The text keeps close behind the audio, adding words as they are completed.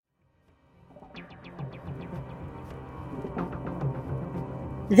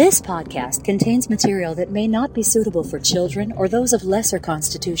This podcast contains material that may not be suitable for children or those of lesser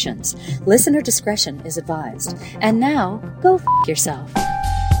constitutions. Listener discretion is advised. And now, go f*** yourself.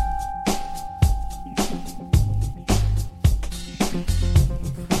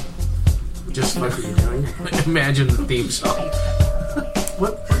 Just fucking doing. Imagine the theme song.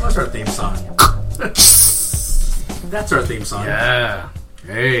 What's our theme song? That's our theme song. Yeah.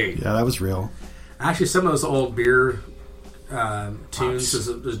 Hey. Yeah, that was real. Actually, some of those old beer tunes,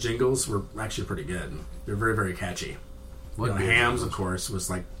 those jingles, were actually pretty good. They're very, very catchy. Hams, of course, was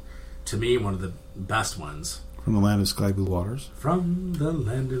like, to me, one of the best ones. From the land of sky blue waters. From the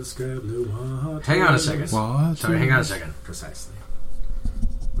land of sky blue waters. Hang on a second. What? Sorry, hang on a second. Precisely.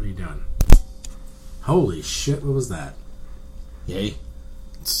 What are you doing? Holy shit, what was that? Yay.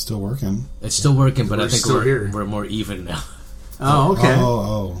 It's still working. It's still working, but I think still here. we're more even now. Oh, okay.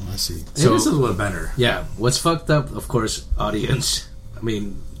 Oh, I see. So, this is a little better. Yeah. What's fucked up, of course, audience, I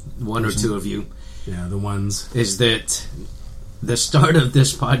mean, one or two of you. Yeah, the ones. Is that the start of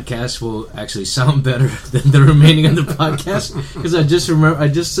this podcast will actually sound better than the remaining of the podcast. Because I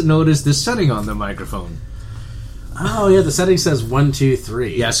just noticed the setting on the microphone. Oh, yeah, the setting says 1, 2,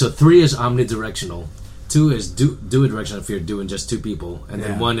 3. Yeah, so 3 is omnidirectional. 2 is duodirectional if you're doing just 2 people. And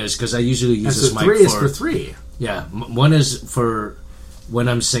then 1 is, because I usually use this mic 3 is for 3. Yeah, 1 is for when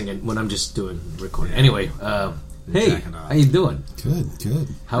I'm singing, when I'm just doing recording. Anyway, hey, how you doing? Good.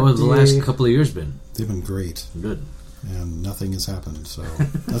 How have the last couple of years been? They've been great. Good. And nothing has happened, so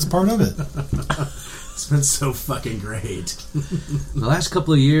that's part of it. It's been so fucking great. The last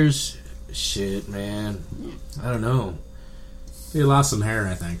couple of years, shit, man. I don't know. You lost some hair,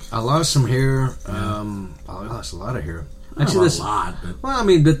 I think. I lost some hair. I lost a lot of hair. Actually, a lot, but well, I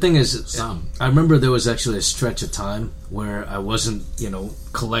mean, the thing is, some. I remember there was actually a stretch of time where I wasn't,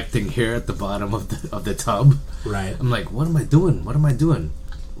 collecting hair at the bottom of the tub. Right. I'm like, what am I doing? What am I doing?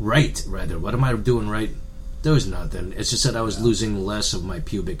 Right, rather. What am I doing right? There was nothing. It's just that I was losing less of my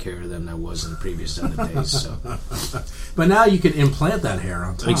pubic hair than I was in previous other days. So. But now you can implant that hair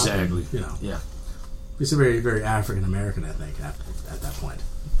on top. Exactly. And, Yeah. It's very, very African American, I think, at that point.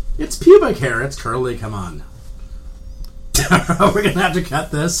 It's pubic hair. It's curly. Come on. We're going to have to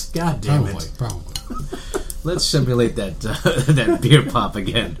cut this? God damn it. Probably. Let's simulate that that beer pop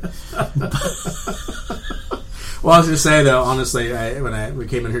again. Well, I was going to say, though, honestly, when we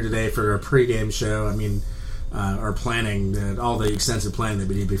came in here today for a pregame show, I mean, our planning, all the extensive planning that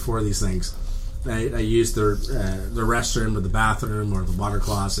we did before these things, I used the restroom or the bathroom or the water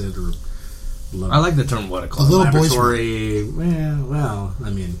closet or... I like the term water closet. A little laboratory. Well, I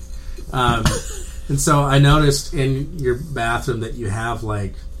mean... and so I noticed in your bathroom that you have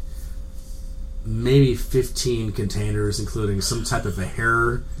like maybe 15 containers, including some type of a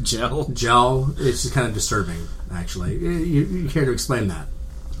hair gel. It's just kind of disturbing, actually. You care to explain that?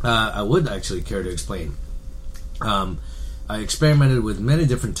 I would actually care to explain. I experimented with many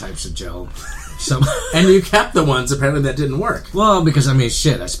different types of gel. And you kept the ones apparently that didn't work. Well, because I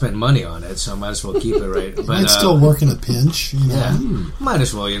spent money on it, so I might as well keep it, right? But might still work in a pinch, Yeah, might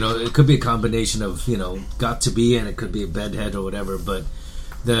as well. It could be a combination of got to be, and it could be a bedhead or whatever. But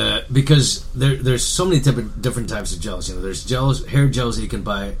because there's so many different types of gels. There's hair gels that you can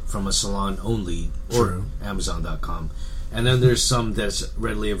buy from a salon only or Amazon.com, and then there's some that's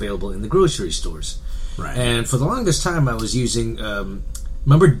readily available in the grocery stores. Right. And for the longest time, I was using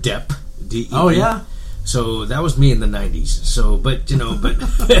remember DEP. DEP. Oh yeah. So that was me in the 90s. So, but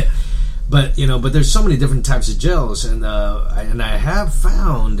there's so many different types of gels, and I have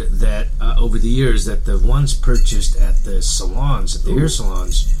found that over the years that the ones purchased at the salons, at the hair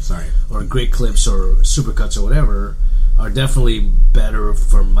salons, or Great Clips or Supercuts or whatever, are definitely better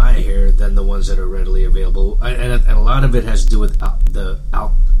for my hair than the ones that are readily available. And a lot of it has to do with the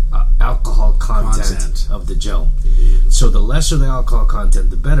alcohol content of the gel. Indeed. So the lesser the alcohol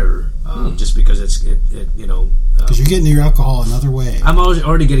content, the better. Just because it's because you're getting your alcohol another way. I'm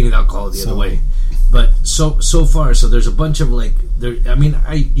already getting the alcohol the other way. But so far, there's a bunch of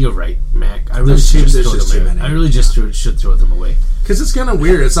you're right, Mac. I really should throw them away. Because it's kind of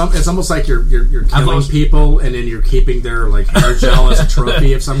weird. It's almost like you're killing people, and then you're keeping their hair gel as a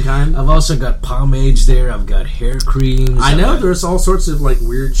trophy of some kind. I've also got pomades there. I've got hair creams. I know there's all sorts of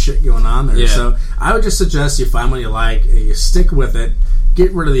weird shit going on there. Yeah. So I would just suggest you find one you like, you stick with it,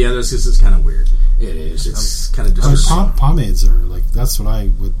 get rid of the others because it's kind of weird. It is. It's kind of disturbing. Pomades are that's what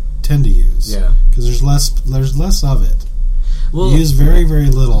I would tend to use. Yeah, because there's less of it. Well, you use very, very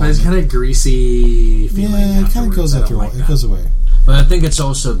little. But it's kind of greasy feeling. Yeah, it kind of goes after a while. It goes away. But I think it's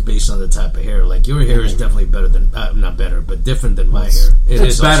also based on the type of hair. Like, your hair is definitely better than, not better, but different than my hair.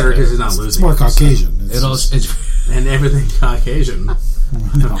 It's better because it's not losing. It's more Caucasian. It's and everything Caucasian.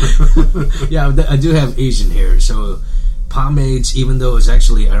 No. Yeah, I do have Asian hair, so pomades, even though it's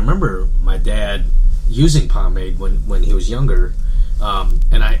actually, I remember my dad using pomade when he was younger,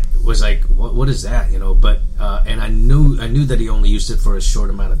 and I was like, what is that, but and I knew that he only used it for a short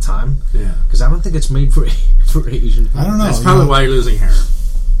amount of time, because I don't think it's made for Asian people. I don't know. That's probably why you're losing hair.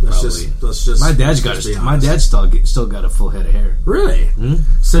 Let's just my dad's still got a full head of hair. Really? Hmm?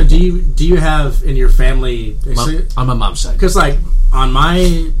 So do you have in your family On my mom's side? Because like on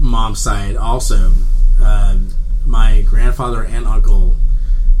my mom's side also, my grandfather and uncle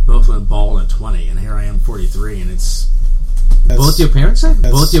both went bald at 20, and here I am 43, and it's both your parents' side.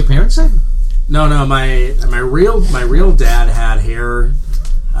 Both your parents' side? No. My real dad had hair.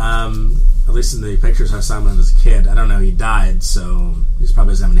 At least in the pictures I saw when I was a kid. I don't know. He died, so he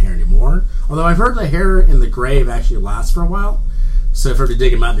probably doesn't have any hair anymore. Although I've heard the hair in the grave actually lasts for a while. So if we're to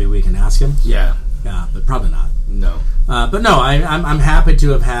dig him up, maybe we can ask him. Yeah, but probably not. No. But no, I'm happy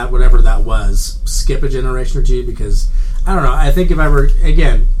to have had whatever that was. Skip a generation or two, because I don't know. I think if I were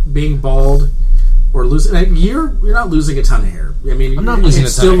again being bald or losing, you're not losing a ton of hair. I mean, I'm not losing a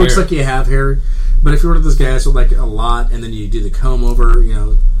ton of hair. It still looks like you have hair. But if you're one of those guys with like a lot, and then you do the comb over,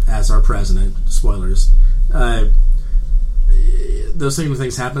 as our president, spoilers, those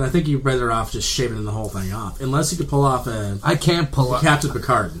things happen. I think you're better off just shaving the whole thing off, unless you could pull off I can't pull off Captain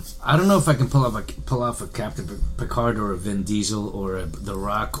Picard. I don't know if I can pull off a Captain Picard or a Vin Diesel or The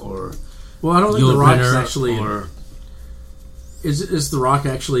Rock or. Well, I don't think The Rock is actually. Or, is The Rock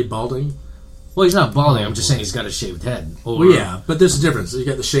actually balding? Well, he's not balding. I'm just saying he's got a shaved head. Well, yeah, but there's a difference. You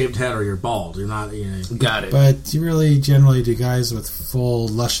got the shaved head or you're bald. You're not. Got it. But you really generally do guys with full,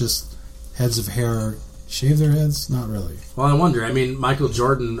 luscious heads of hair shave their heads? Not really. Well, I wonder. I mean, Michael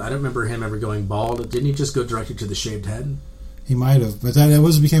Jordan, I don't remember him ever going bald. Didn't he just go directly to the shaved head? He might have. But then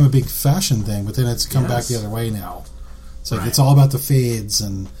it became a big fashion thing, but then it's come back the other way now. It's like it's all about the fades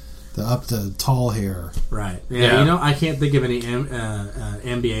and the tall hair. Right. Yeah. I can't think of any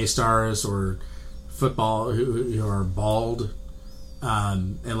NBA stars or football who are bald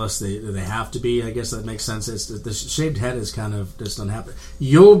unless they have to be. I guess that makes sense. The shaved head is kind of just unhappy.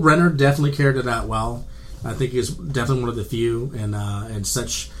 Yul Brynner definitely carried it out well. I think he's definitely one of the few and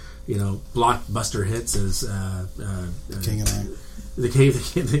such blockbuster hits as King and I. The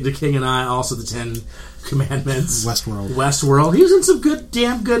King and I, also the 10 Commandments. Westworld. He was in some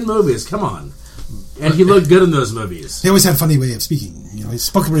damn good movies. Come on. And he looked good in those movies. He always had a funny way of speaking. He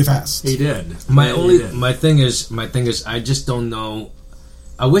spoke really fast. He did. My thing is, I just don't know.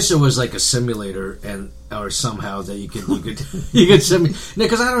 I wish there was like a simulator or somehow that you could send me.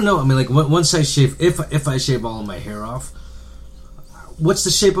 Because I don't know. I mean, like once I shave, if I shave all of my hair off, what's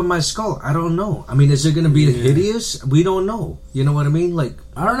the shape of my skull? I don't know. I mean, is it going to be hideous? We don't know. You know what I mean? Like,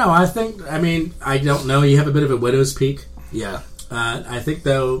 I don't know. I don't know. You have a bit of a widow's peak. Yeah. I think,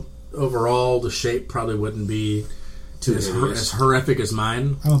 though, overall, the shape probably wouldn't be as horrific as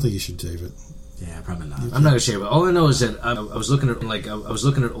mine. I don't think you should shave it. Yeah, probably not. I'm not going to shave it. All I know is that I was looking at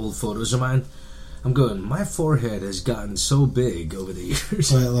old photos of mine. I'm going, my forehead has gotten so big over the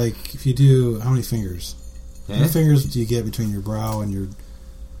years. But, like, if you do, how many fingers? How many fingers do you get between your brow and your...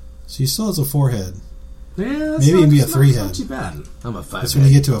 So you still have a forehead. Yeah, maybe even be a 3 head. Not too bad. I'm a 5 That's when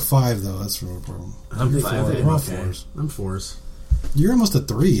you get to a 5, though. That's the real problem. I'm 5 head. We're all 4s. I'm 4s. You're almost a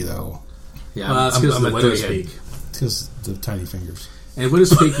 3, though. Yeah, well, that's because of the widow's peak. It's because the tiny fingers. And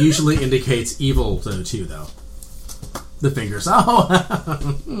widow's peak usually indicates evil, too, though. The fingers. Oh,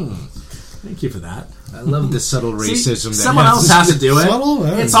 thank you for that. I love the subtle racism. Someone else has to do it. Subtle?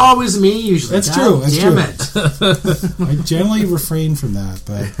 It's always me, usually. That's true. Damn it. I generally refrain from that,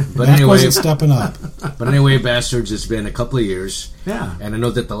 but Mac wasn't stepping up. But anyway, Bastards, it's been a couple of years. Yeah. And I know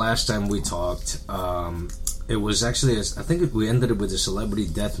that the last time we talked, it was actually, I think we ended it with a celebrity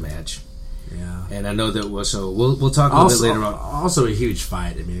death match. Yeah. And I know that we'll talk a little bit later on. Also a huge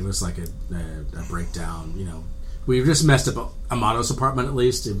fight. I mean, it was like a breakdown, We just messed up Amato's apartment, at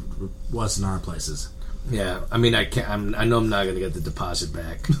least. It wasn't our places. Yeah, I mean, I know I'm not going to get the deposit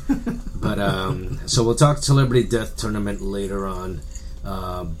back, but so we'll talk Celebrity Death Tournament later on.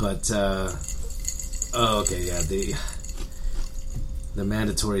 Okay, yeah, the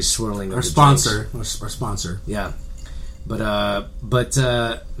mandatory swirling of our sponsor, our sponsor. Yeah, but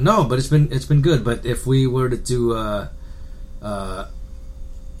it's been good. But if we were to do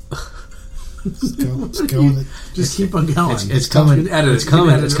Just go with it. Just keep on going. It's coming. It's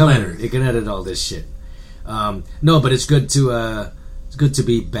coming. Later. You can edit all this shit. No, but it's good to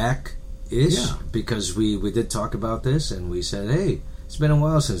be back ish because we did talk about this and we said, hey, it's been a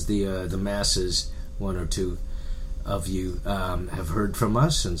while since the masses, one or two of you have heard from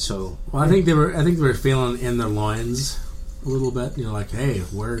us, and so I think they were feeling in their loins a little bit? Like, hey,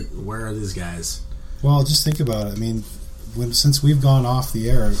 where are these guys? Well, just think about it. I mean, since we've gone off the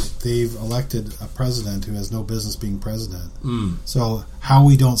air, they've elected a president who has no business being president. So how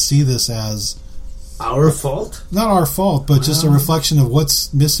we don't see this as our fault? Not our fault, but just a reflection of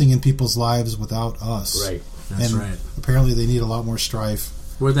what's missing in people's lives without us. Right. That's right. Apparently they need a lot more strife.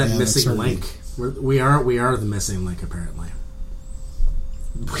 We're that missing link. We are the missing link, apparently.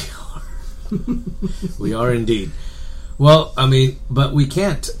 We are. We are indeed. Well, I mean, but we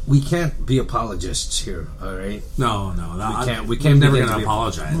can't be apologists here, all right? No. We can't. We're never going to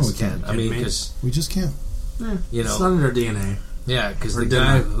apologize. No, we can't. I mean, because we just can't. Yeah, it's not in our DNA. Yeah, because the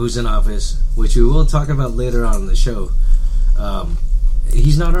guy who's in office, which we will talk about later on in the show,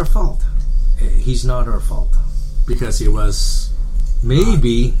 he's not our fault. He's not our fault because he was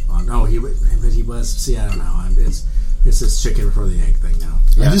maybe. But he was. See, I don't know. It's this chicken before the egg thing now.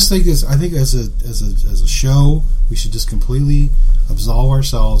 Yeah. I just think as a show, we should just completely absolve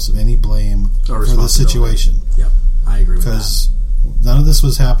ourselves of any blame for the situation. Yep, I agree with that. Because none of this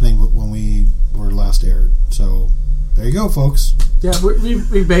was happening when we were last aired. So there you go, folks. Yeah,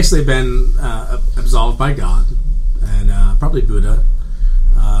 we've basically been absolved by God and probably Buddha.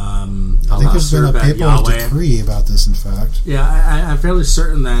 I think there's been a papal decree about this, in fact. Yeah, I'm fairly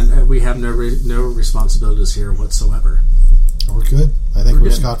certain that we have no responsibilities here whatsoever. We're good. I think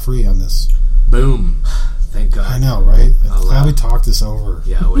we're scot-free on this. Boom. Thank God. I know, right? I'm glad we talked this over.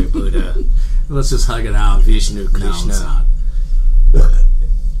 Yahweh, Buddha. Let's just hug it out. Vishnu, Krishna. No, it's not.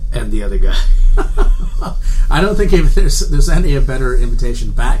 And the other guy. I don't think there's any better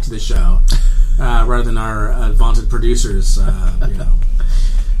invitation back to the show rather than our vaunted producers,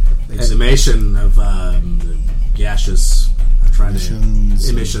 exhumation of gaseous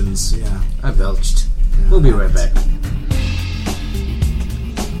emissions. Yeah, I belched. Yeah, we'll be right back.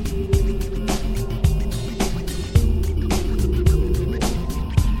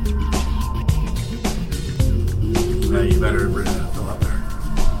 You better fill up there.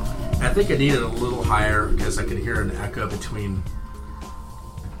 I think I need it a little higher because I can hear an echo between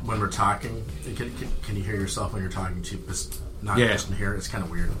when we're talking. Can you hear yourself when you're talking too? Not just in here. It's kind of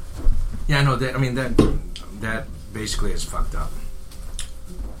weird. Yeah, no. That basically is fucked up.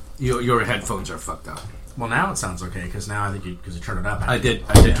 Your headphones are fucked up. Well, now it sounds okay because now I think because you turned it up. I did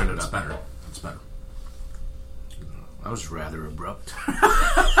turn it up. It's better. I was rather abrupt.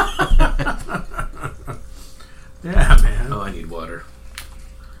 Yeah, man. Oh, I need water.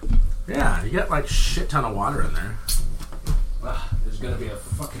 Yeah, you got like shit ton of water in there. There's gonna be a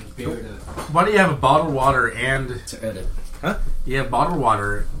fucking beer to. Why do you have a bottled water and to edit? Huh? You have bottled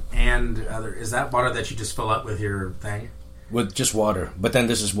water and other. Is that water that you just fill up with your thing? With just water, but then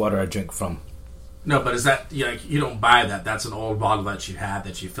this is water I drink from. No, but is that you don't buy that? That's an old bottle that you had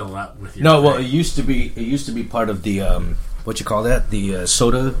that you fill up with your. No, thing. Well, it used to be part of the what you call that? The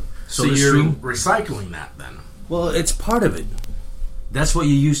soda. So you're stream? Recycling that then. Well, it's part of it. That's what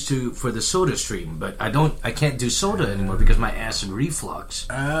you used to for the soda stream, but I can't do soda anymore because my acid reflux.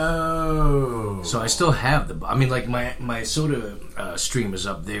 Oh. So I still have like my soda stream is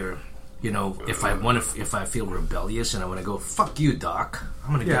up there. If I feel rebellious and I want to go, fuck you, Doc.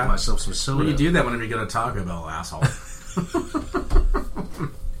 I'm gonna get myself some soda. Well, you do that whenever you go to Taco Bell, asshole.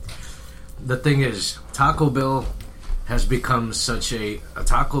 The thing is, Taco Bell has become such a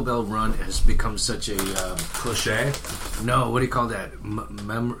Taco Bell run has become such a cliche. No, what do you call that?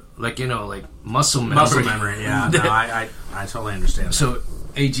 Like muscle memory. Muscle memory. Yeah, no, I totally understand. That. So,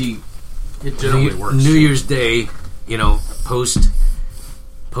 AG, it generally works. New Year's Day,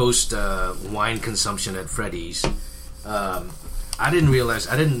 post wine consumption at Freddy's. I didn't realize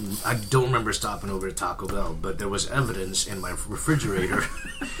I don't remember stopping over at Taco Bell, but there was evidence in my refrigerator.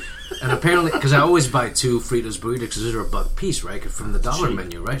 And apparently, because I always buy 2 Fritos burritos because they're $1 piece, right? From the dollar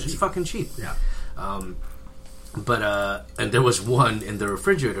menu, right? It's fucking cheap. Yeah. And there was one in the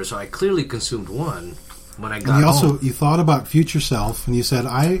refrigerator, so I clearly consumed one when I got home. You thought about future self, and you said,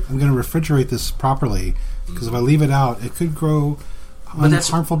 "I am going to refrigerate this properly because if I leave it out, it could grow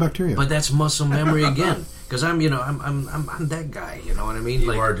harmful bacteria." But that's muscle memory again. Because I'm that guy. You know what I mean?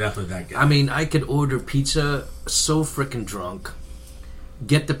 You are definitely that guy. I mean, I could order pizza so freaking drunk.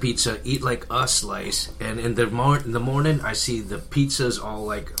 Get the pizza, eat like a slice, and in the morning I see the pizzas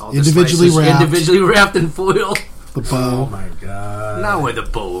all individually wrapped in foil. The bow. Oh my god! Not with a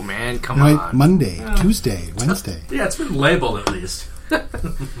bow, man. Come on. Monday, Tuesday, Wednesday. Yeah, it's been labeled at least. Anyway,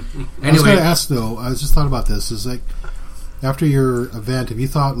 I was going to ask though. I just thought about this. Is like after your event, have you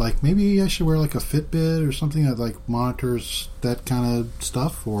thought like maybe I should wear like a Fitbit or something that like monitors that kind of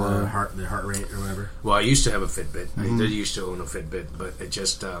stuff, or the heart rate or whatever? Well, I used to have a Fitbit. I used to own a Fitbit, but it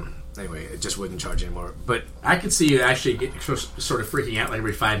just anyway, it just wouldn't charge anymore. But I could see you actually get sort of freaking out like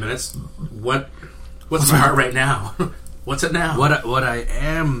every 5 minutes. What's my heart rate now? What's it now? What I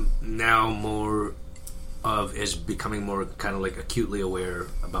am now more of is becoming more kind of like acutely aware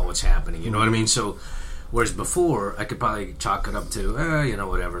about what's happening. You know what I mean? So, whereas before I could probably chalk it up to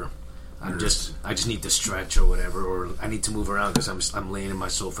whatever. I just need to stretch or whatever, or I need to move around because I'm laying in my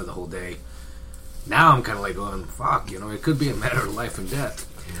sofa the whole day. Now I'm kind of like going, fuck, it could be a matter of life and death.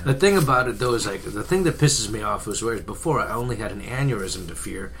 Yeah. The thing about it though is like the thing that pisses me off was whereas before I only had an aneurysm to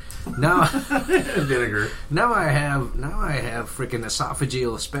fear. Now vinegar. Now I have freaking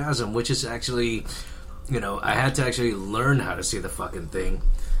esophageal spasm, which is actually, I had to actually learn how to say the fucking thing.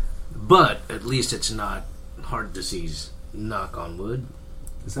 But at least it's not heart disease. Knock on wood.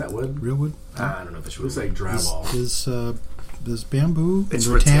 Is that wood? Real wood? I don't know if it's real. It's like drywall. Is bamboo? It's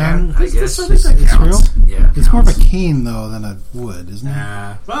rattan, I guess. It's real? Yeah. It's more of a cane, though, than a wood, isn't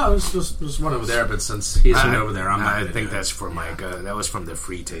it? Well, there's just one over there, but since he's over there, I think that's for Mike. That was from the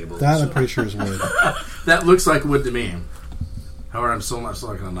free table. That I'm pretty sure is wood. That looks like wood to me. However, I'm still not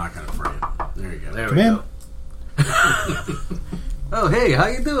going to knock on it for you. There you go. There we go. Oh, hey, how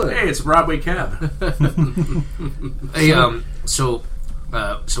you doing? Hey, it's Broadway Cab. Hey, so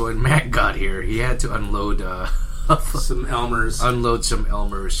when Matt got here, he had to unload some Elmer's. Unload some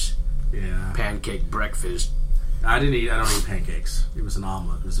Elmer's. Yeah. Pancake breakfast. I don't eat pancakes. It was an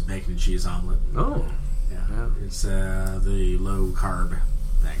omelet. It was a bacon and cheese omelet. Oh. Yeah. It's the low carb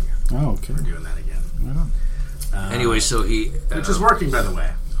thing. Oh, okay. We're doing that again. Right anyway, so he... which is working, by the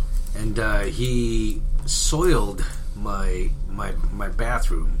way. And he soiled my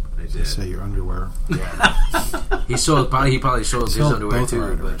bathroom. I did. Say your underwear. Yeah. He probably soiled his underwear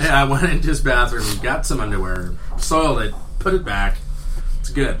too. But. Yeah, I went into his bathroom and got some underwear, soiled it, put it back. It's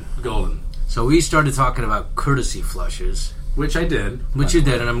good. Golden. So we started talking about courtesy flushes. Which I did. Which you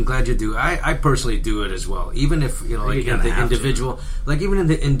did, and I'm glad you do. I personally do it as well. Even if, like in the individual, even in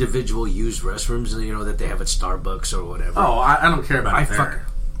the individual used restrooms, that they have at Starbucks or whatever. Oh, I don't care about it there.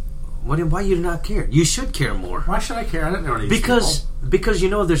 Why you not care? You should care more. Why should I care? I don't know any of these people. Because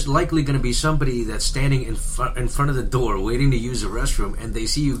there's likely going to be somebody that's standing in front of the door waiting to use the restroom, and they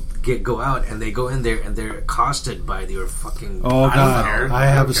see you go out, and they go in there, and they're accosted by your fucking... Oh, God. I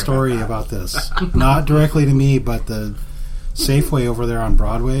have a story about this. Not directly to me, but the Safeway over there on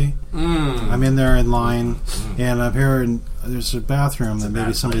Broadway. I'm in there in line, and I'm here, and there's a bathroom that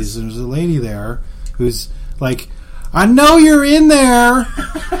maybe there's a lady there who's like... I know you're in there.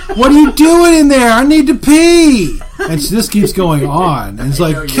 What are you doing in there? I need to pee. And so this keeps going on. And it's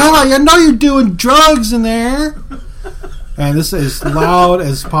like, Kelly, I know you're doing drugs in there. And this is as loud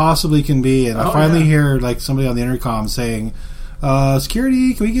as possibly can be. And I finally hear like somebody on the intercom saying,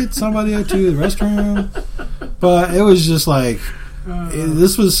 security, can we get somebody to the restroom? But it was just like,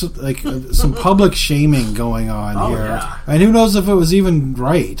 this was like some public shaming going on here. Yeah. And who knows if it was even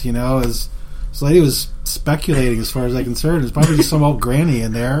right, This lady was speculating as far as I'm concerned. It's probably just some old granny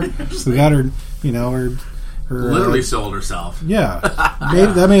in there who got her, her literally sold herself. Yeah.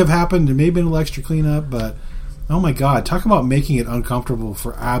 That may have happened. It may have been a little extra cleanup, but oh my God, talk about making it uncomfortable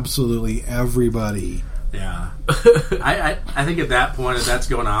for absolutely everybody. Yeah. I think at that point, if that's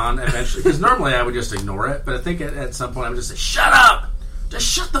going on eventually, because normally I would just ignore it, but I think at some point I would just say, shut up! Just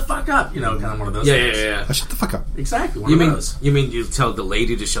shut the fuck up, kind of one of those things. Yeah. Shut the fuck up. Exactly, one of those. You mean you tell the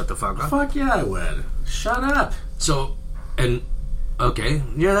lady to shut the fuck up? Fuck yeah, I would. Shut up. So, okay,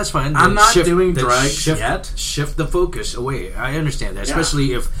 yeah, that's fine. I'm not doing drugs yet. Shift the focus away. I understand that,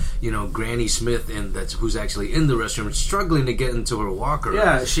 especially if Granny Smith who's actually in the restroom is struggling to get into her walker.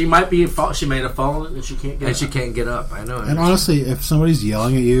 Yeah, she might be. She may have fallen and she can't get. And she can't get up. I know. And honestly, if somebody's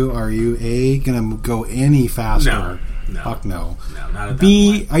yelling at you, are you gonna go any faster? No. Fuck no. No, not at that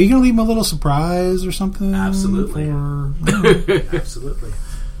point. Are you going to leave them a little surprise or something? Absolutely. Absolutely.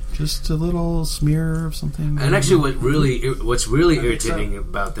 Just a little smear of something. And actually, what's really irritating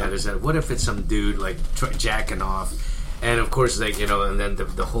about that is that what if it's some dude jacking off, and of course, and then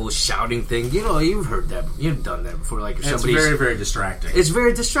the whole shouting thing. You've heard that, you've done that before. Like if somebody's, it's very, very distracting. It's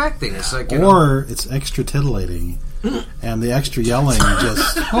very distracting. Yeah. It's like it's extra titillating, and the extra yelling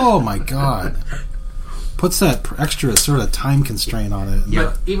just oh my God. Puts that extra sort of time constraint on it.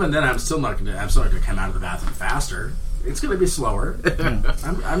 But even then, I'm still not going to come out of the bathroom faster. It's going to be slower. Yeah.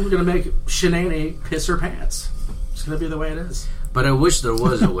 I'm going to make Shanae piss her pants. It's going to be the way it is. But I wish there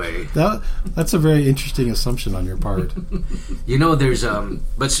was a way. That's a very interesting assumption on your part. There's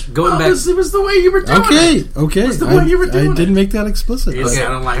but going back, it was the way you were doing it. Okay. It was the way you were doing it. I didn't make that explicit. Okay, I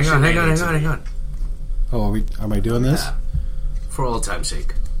don't like. Hang on. Oh, am I doing this? Yeah. For all time's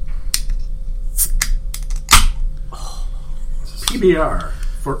sake. PBR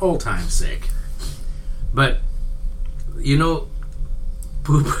for old time's sake. But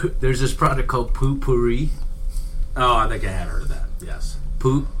there's this product called Poo-Pourri. Oh, I think I had heard of that. Yes.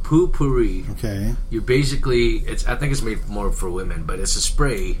 Poo-Pourri. Okay. You basically, I think it's made more for women, but it's a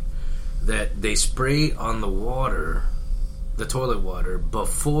spray that they spray on the water, the toilet water,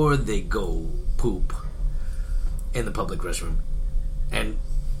 before they go poop in the public restroom, and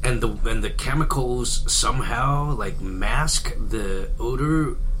the chemicals somehow like mask the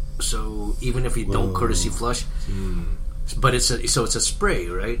odor, so even if you don't courtesy flush, but it's a spray,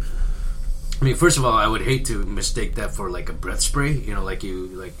 right? I mean, first of all, I would hate to mistake that for like a breath spray, like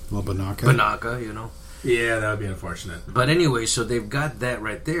Well, Banaka, Yeah, that would be unfortunate. But anyway, so they've got that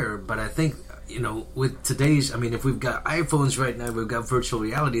right there. But I think with today's, if we've got iPhones right now, we've got virtual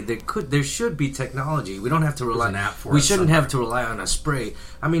reality. There should be technology. We don't have to rely. There's an app for we it shouldn't somewhere. have to rely on a spray.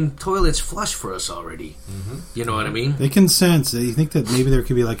 Toilets flush for us already. Mm-hmm. You know what I mean? They can sense. You think that maybe there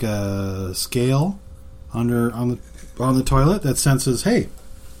could be like a scale on the toilet that senses, hey,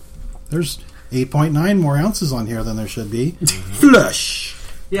 there's 8.9 more ounces on here than there should be. Flush.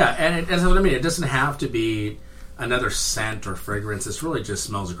 Yeah, and that's what I mean. It doesn't have to be another scent or fragrance. It really just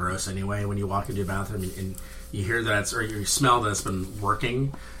smells gross anyway when you walk into your bathroom and you hear that, or you smell that it's been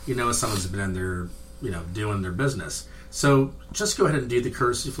working. Someone's been in there, doing their business. So just go ahead and do the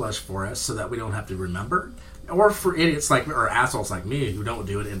courtesy flush for us so that we don't have to remember. Or for idiots or assholes like me who don't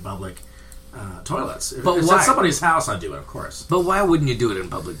do it in public toilets. If it's at somebody's house, I do it, of course. But why wouldn't you do it in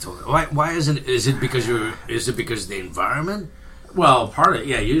public toilet? Why isn't? Is it because of the environment? Well, part of it,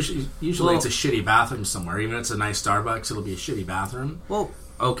 yeah. Usually it's a shitty bathroom somewhere. Even if it's a nice Starbucks, it'll be a shitty bathroom. Well,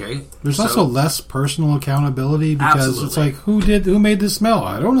 okay. There's also less personal accountability because it's like, who made this smell?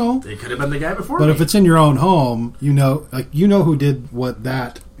 I don't know. It could have been the guy before. But me. if it's in your own home, who did what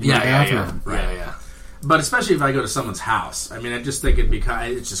that in the bathroom. Yeah. But especially if I go to someone's house, I just think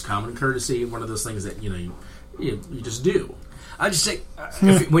it's just common courtesy. One of those things that you just do. I just say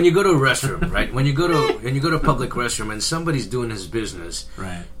when you go to a restroom, right? When you go to a public restroom and somebody's doing his business,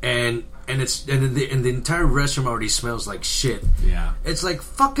 right? And the entire restroom already smells like shit. Yeah, it's like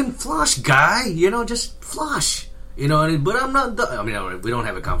fucking flush, guy. Just flush. But I'm not done. We don't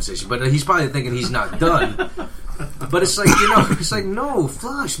have a conversation, but he's probably thinking he's not done. But it's like it's like no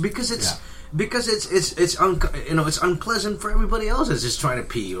flush because it's. Yeah. Because it's unpleasant for everybody else that's just trying to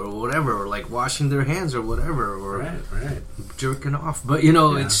pee or whatever, or like washing their hands or whatever, or right. jerking off. But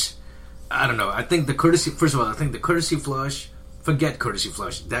it's, I don't know. I think the courtesy flush. Forget courtesy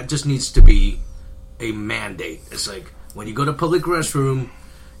flush. That just needs to be a mandate. It's like when you go to public restroom,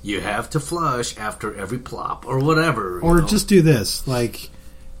 you have to flush after every plop or whatever. Or just do this. Like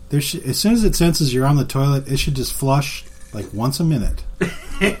as soon as it senses you're on the toilet, it should just flush like once a minute.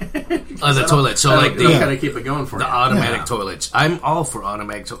 On the toilet, so like they gotta keep it going for the automatic toilets. I'm all for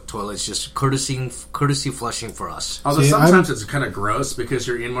automatic toilets, just courtesy flushing for us. Although sometimes it's kind of gross because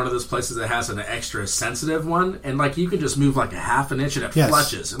you're in one of those places that has an extra sensitive one, and like you can just move like a half an inch and it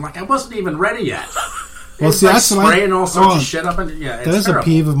flushes, and like I wasn't even ready yet. Well, see, that's spraying all sorts of shit up, and that is a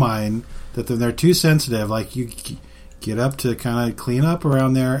peeve of mine that they're too sensitive. Like you get up to kind of clean up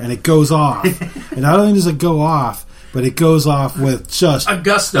around there, and it goes off, and not only does it go off, but it goes off with just a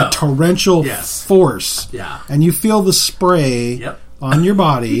gusto, a torrential force. Yeah. And you feel the spray on your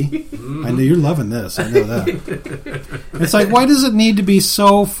body. Mm-hmm. I know you're loving this. I know that. It's like, why does it need to be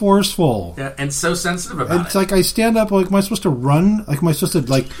so forceful? Yeah, and so sensitive about it. It's like I stand up, like, am I supposed to run? Like, am I supposed to,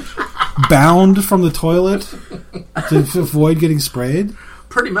 like, bound from the toilet to avoid getting sprayed?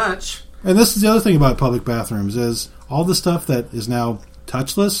 Pretty much. And this is the other thing about public bathrooms is all the stuff that is now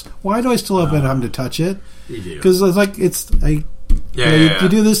touchless. Why do I still have having to touch it? You do. Because it's like you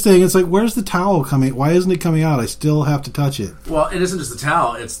do this thing. It's like, where's the towel coming? Why isn't it coming out? I still have to touch it. Well, it isn't just the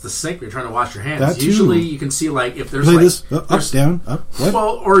towel; it's the sink. You're trying to wash your hands. That usually, too. you can see like if there's like like this, up, down, up. What?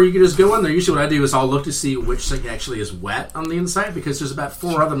 Well, or you can just go in there. Usually, what I do is I'll look to see which sink actually is wet on the inside because there's about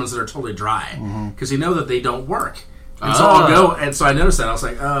 4 other ones that are totally dry because you know that they don't work. And so I'll go, and so I noticed that I was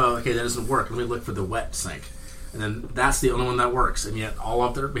like, oh, okay, that doesn't work. Let me look for the wet sink. And then that's the only one that works. And yet, all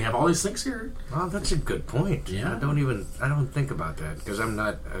up there, we have all these things here. Well, that's a good point. Yeah. I don't think about that because I'm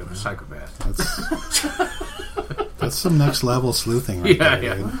not a psychopath. That's some next level sleuthing right there.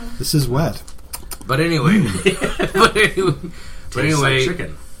 Yeah. This is wet. But anyway, like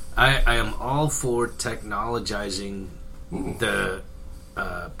chicken. I am all for technologizing the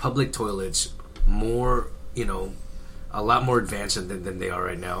public toilets more, a lot more advanced than they are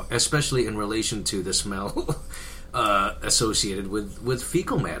right now, especially in relation to the smell associated with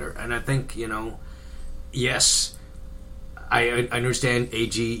fecal matter. And I think, yes, I understand,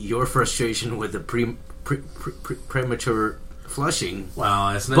 AG, your frustration with the premature flushing.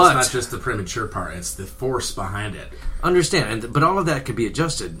 Well, it's not just the premature part; it's the force behind it. Understand, but all of that could be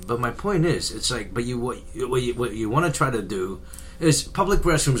adjusted. But my point is, it's like, but what you want to try to do is public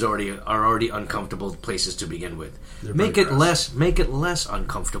restrooms are already uncomfortable places to begin with. Make it less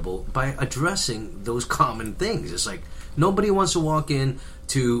uncomfortable by addressing those common things. It's like nobody wants to walk in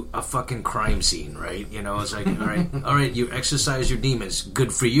to a fucking crime scene, right? It's like, all right, you exercise your demons,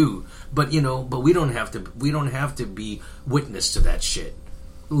 good for you. But we don't have to be witness to that shit.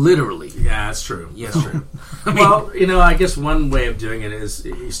 Literally. Yeah, that's true. That's true. Well, I guess one way of doing it is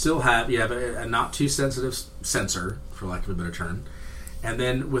you have a not too sensitive sensor, for lack of a better term, and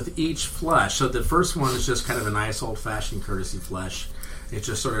then with each flush. So the first one is just kind of a nice old fashioned courtesy flush. It's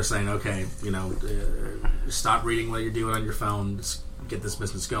just sort of saying, okay, stop reading what you're doing on your phone. Just get this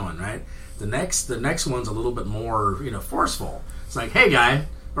business going, right? The next one's a little bit more, forceful. It's like, hey, guy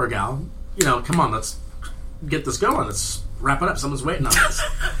or gal, come on, let's get this going. Let's wrap it up. Someone's waiting on this.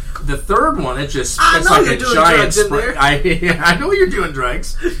 The third one, it's like a giant spray. I know you're doing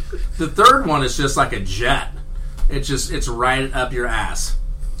drugs. The third one is just like a jet. It's right up your ass.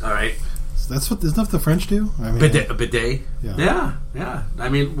 All right. Isn't that what the French do? A bidet? Yeah. I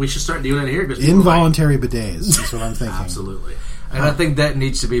mean, we should start doing it here. Involuntary bidets. That's what I'm thinking. Absolutely. And I think that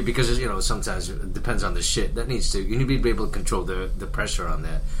needs to be, because sometimes it depends on the shit. You need to be able to control the pressure on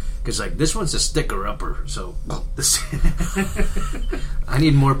that. Because this one's a sticker upper, so I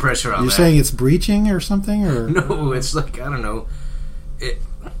need more pressure on that. You're saying it's breaching or something, or no? It's like, I don't know. It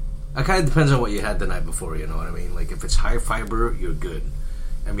kind of depends on what you had the night before. You know what I mean? Like if it's high fiber, you're good.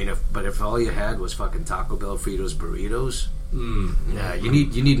 I mean, if all you had was fucking Taco Bell, Fritos, burritos, yeah, you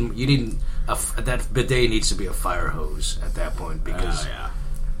need that bidet needs to be a fire hose at that point, because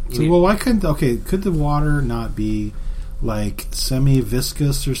why could the water not be like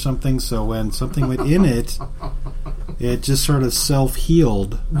semi-viscous or something, so when something went in it, it just sort of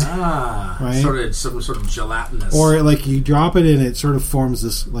self-healed, right? Some sort of gelatinous, or like you drop it in, it sort of forms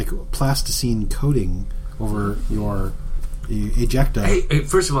this like plasticine coating over your ejecta. Hey,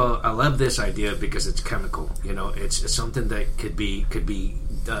 first of all, I love this idea because it's chemical. It's something that could be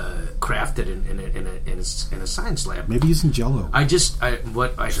crafted in a science lab. Maybe using Jell-O.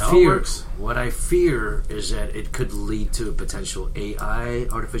 What I fear is that it could lead to a potential AI,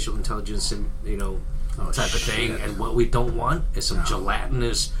 artificial intelligence, type of thing. And what we don't want is some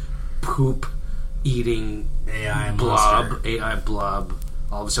gelatinous poop eating AI blob.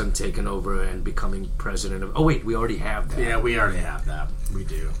 All of a sudden taking over and becoming president of... Oh, wait, we already have that. Yeah, we already have that. We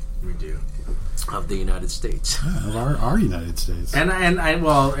do. Of the United States. Yeah, of our United States. And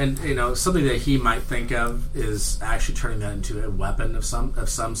something that he might think of is actually turning that into a weapon of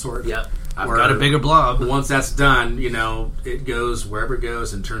some sort. Yep. I've got a bigger blob. Once that's done, it goes wherever it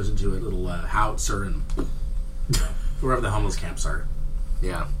goes and turns into a little howitzer and wherever the homeless camps are.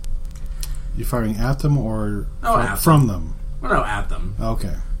 Yeah. You firing at them or from them? Well, no, at them.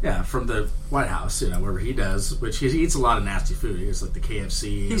 Okay. Yeah, from the White House, wherever he does, which he eats a lot of nasty food. He eats like the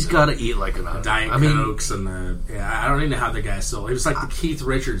KFC. He's got to eat like the Diet Cokes and I don't even know how the guy still. He was like the Keith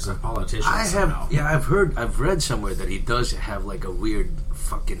Richards of politicians. I've read somewhere that he does have like a weird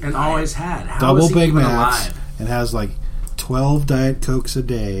fucking and diet. Always had. How double is he Big even Macs alive? And has like 12 Diet Cokes a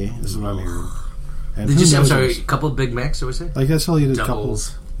day. Is what I'm hearing. And did you say? I'm sorry, a couple Big Macs? What was it? Like that's all he did.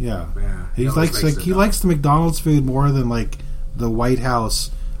 Doubles. Yeah. He likes the McDonald's food more than like the White House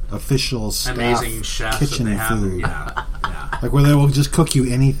official staff amazing chefs kitchen that they have. food. Yeah. Like where they will just cook you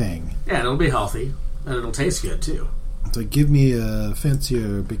anything. Yeah, and it'll be healthy and it'll taste good too. It's like, give me a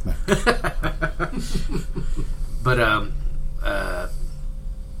fancier Big Mac. But I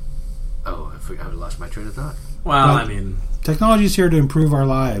lost my train of thought. Well, technology is here to improve our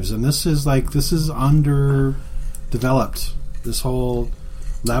lives, and this is underdeveloped. This whole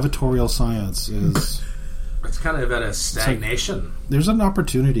lavatorial science is. It's kind of at a stagnation. There's an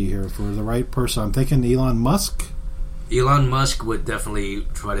opportunity here for the right person. I'm thinking Elon Musk. Elon Musk would definitely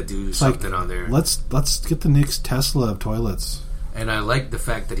try to do something on there. Let's get the next Tesla of toilets. And I like the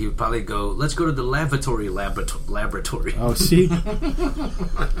fact that he would probably go, let's go to the laboratory. Oh, see?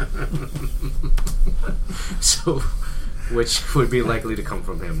 So, which would be likely to come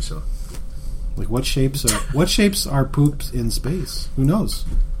from him. So, like what shapes are poops in space? Who knows?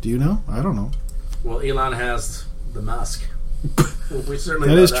 Do you know? I don't know. Well, Elon has the Musk. We certainly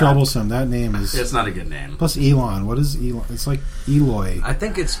that know is troublesome. That name is... It's not a good name. Plus Elon. What is Elon? It's like Eloy. I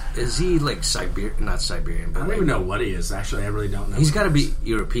think is he like Siberian? Not Siberian, but I don't even know what he is. Actually, I really don't know. He's got to be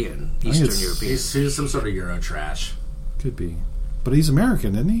European, Eastern European. He's some sort of Euro trash. Could be. But he's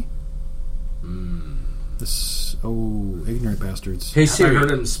American, isn't he? This... Oh, ignorant bastards. Hey, Siri. I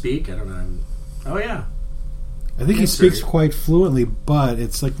heard him speak. I don't know. Oh, yeah. I think he speaks quite fluently, but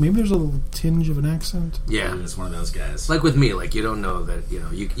it's like maybe there's a little tinge of an accent. Yeah, it's one of those guys. Like with me, like you don't know that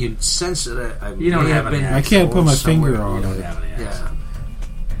you sense that you don't have any. I can't put my finger on it. Yeah.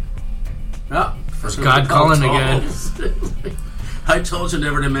 Oh, is God calling again? I told you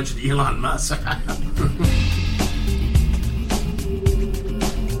never to mention Elon Musk.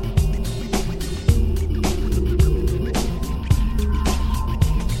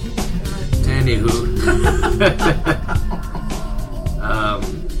 Anywho,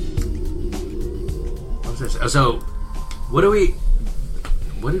 so what did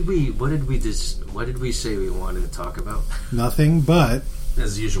we say we wanted to talk about? Nothing, but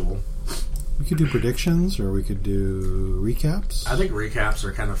as usual, we could do predictions or we could do recaps. I think recaps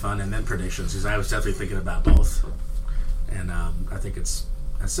are kind of fun, and then predictions, because I was definitely thinking about both, and I think it's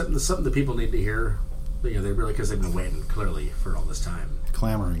something that people need to hear. They really, because they've been waiting clearly for all this time,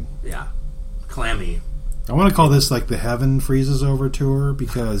 clamoring. Yeah. Clammy. I want to call this like the Heaven Freezes Over tour,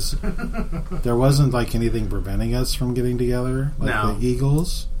 because there wasn't like anything preventing us from getting together, like the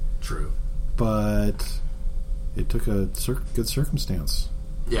Eagles. True. But it took a good circumstance.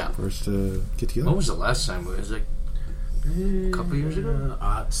 Yeah. For us to get together. When was the last time? It was like a couple years ago?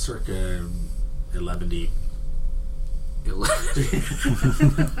 Circa 11.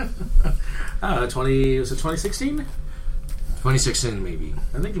 20, was it 2016? 2016, maybe.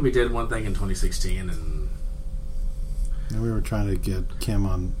 I think we did one thing in 2016, and we were trying to get Kim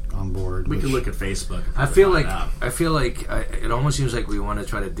on board. We could look at Facebook. I feel like it almost seems like we want to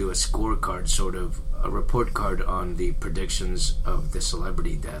try to do a scorecard, sort of a report card on the predictions of the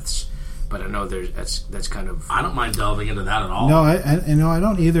celebrity deaths. But I know that's kind of. I don't mind delving into that at all. No, I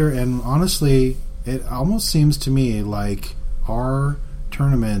don't either. And honestly, it almost seems to me like our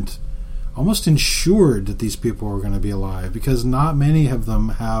tournament almost ensured that these people were going to be alive, because not many of them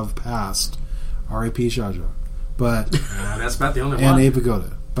have passed. R.I.P. Jaja. But that's about the only one. And Abe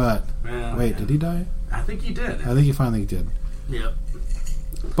Vigoda. But wait, did he die? I think he did. I think he finally did. Yep.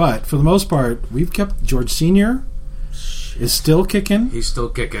 But for the most part, we've kept George Sr. is still kicking. He's still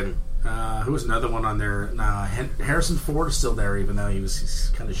kicking. Who was another one on there? Harrison Ford is still there, even though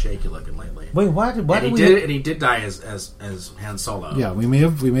he's kind of shaky looking lately. Wait, why did we? And he did die as Han Solo. Yeah, we may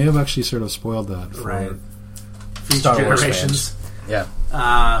have actually sort of spoiled that for right. Star Wars generations. Fans.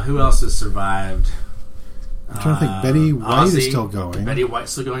 Yeah. Who else has survived? I'm trying to think. Betty White is still going. Betty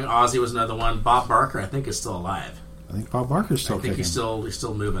White's still going. Ozzy was another one. Bob Barker, I think, is still alive. I think Bob Barker's still kicking. He's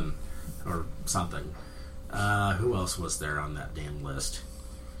still moving or something. Who else was there on that damn list?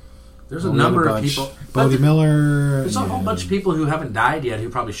 There's a number of people. Bodie Miller. There's a whole bunch of people who haven't died yet who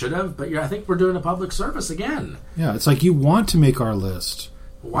probably should have, but I think we're doing a public service again. Yeah, it's like you want to make our list.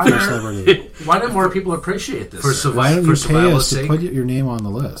 Why don't more people appreciate this? Why don't you pay us to put your name on the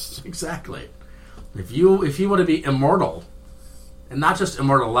list? Exactly. If you want to be immortal, and not just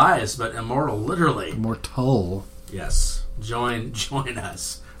immortalized, but immortal literally. Immortal. Yes. Join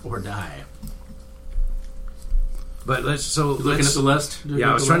us or die. But looking at the list.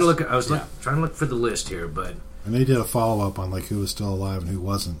 I was trying to look. Trying to look for the list here, but and they did a follow up on like who was still alive and who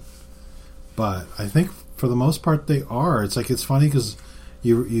wasn't. But I think for the most part they are. It's like it's funny because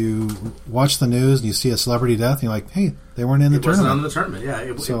you watch the news and you see a celebrity death and you're like, hey, they weren't in the tournament. Wasn't on the tournament. Yeah,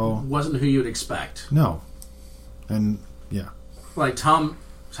 it wasn't who you'd expect. No, and yeah, like Tom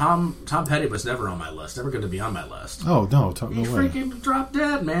Petty was never on my list. Never going to be on my list. Oh no, he freaking dropped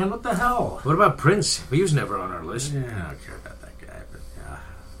dead, man. What the hell? What about Prince? He was never on our list. Yeah, I don't care about that guy. But yeah,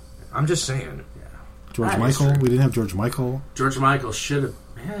 I'm just saying. Yeah, George Michael. We didn't have George Michael. George Michael should have.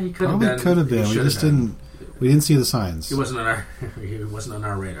 Yeah, he could have been. Could have been. We just didn't. We didn't see the signs. He wasn't on our. He wasn't on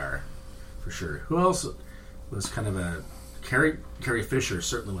our radar, for sure. Who else was kind of a? Carrie Fisher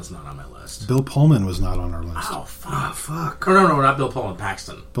certainly was not on my list. Bill Pullman was not on our list. Oh, fuck. Oh, no, not Bill Pullman.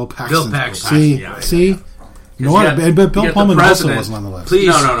 Paxton. Bill Paxton. See? No, but Bill Pullman also wasn't on the list. Please,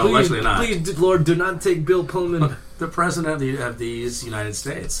 no, actually not. Please, Lord, do not take Bill Pullman. The president of these United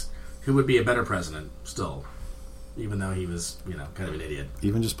States, who would be a better president still, even though he was, kind of an idiot.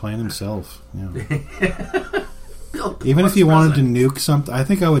 Even just playing himself. Yeah. Even if he wanted to nuke something, I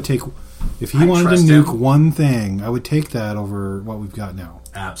think I would take... If he wanted to nuke one thing, I would take that over what we've got now.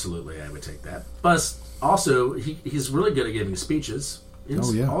 Absolutely, I would take that. But also, he's really good at giving speeches.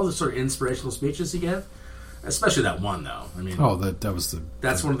 All the sort of inspirational speeches he gave. Especially that one, though. I mean,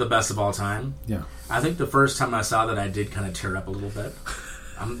 that's one of the best of all time. Yeah, I think the first time I saw that, I did kind of tear up a little bit.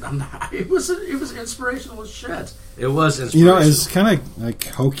 It was inspirational as shit. It was inspirational. It's kind of like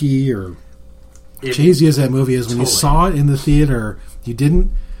hokey or cheesy as that movie is. When you saw it in the theater, you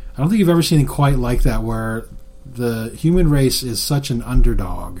didn't. I don't think you've ever seen anything quite like that, where the human race is such an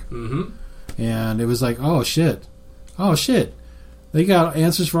underdog. Mm-hmm. And it was like, oh shit, they got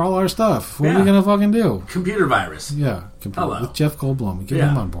answers for all our stuff. What are we gonna fucking do? Computer virus. Yeah, with Jeff Goldblum. Get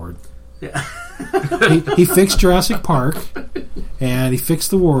him on board. Yeah. he fixed Jurassic Park, and he fixed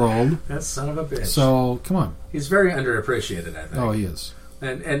the world. That son of a bitch. So come on, he's very underappreciated, I think. Oh, he is.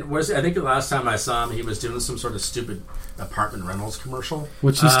 And I think the last time I saw him, he was doing some sort of stupid apartment rentals commercial,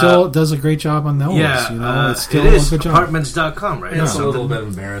 which he still does a great job on those. Yeah, it's still it is a good job. Apartments.com, right? It's a little bit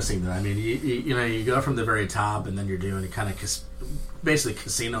embarrassing, though. I mean, you go from the very top, and then you're doing kind of basically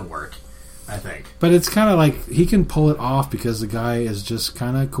casino work, I think. But it's kind of like he can pull it off because the guy is just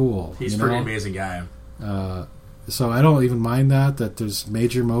kind of cool. He's a pretty amazing guy. So I don't even mind that there's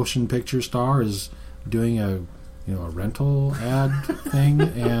major motion picture star is doing a rental ad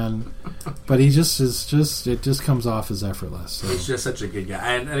thing, but he just comes off as effortless. So. He's just such a good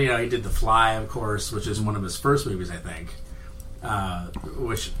guy, and he did The Fly, of course, which is one of his first movies, I think,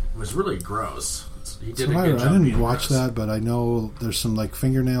 which was really gross. He did a good job. I didn't watch that, but I know there's some like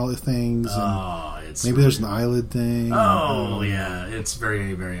fingernail things. And maybe there's an eyelid thing. Oh yeah, it's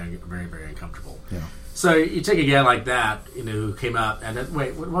very, very, very, very uncomfortable. Yeah. So you take a guy like that, who came up, and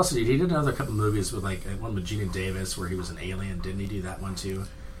what else did he do? He did another couple movies with one with Gina Davis where he was an alien. Didn't he do that one too?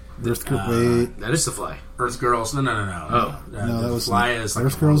 That is The Fly. Earth Girls. No. Oh. No, that was Fly is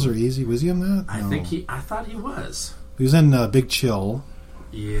Earth Girls Are Easy. Was he in that? I thought he was. He was in Big Chill.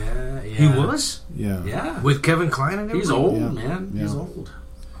 Yeah. He was? Yeah. With Kevin Kline and everything? He's old, man. Yeah. He's old.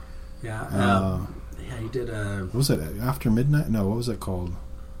 Yeah. He did what was it? After Midnight? No, what was it called?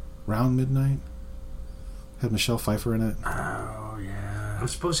 Round Midnight? Had Michelle Pfeiffer in it. Oh, yeah. I'm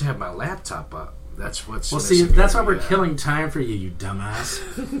supposed to have my laptop up. That's what's... Well, see, that's why we're killing time for you dumbass.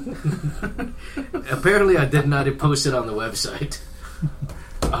 Apparently, I did not post it on the website.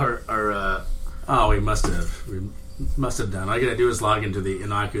 We must have. We must have done. All you gotta do is log into the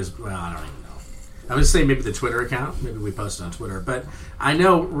innocuous... Well, I don't even know. I would say maybe the Twitter account. Maybe we posted on Twitter. But I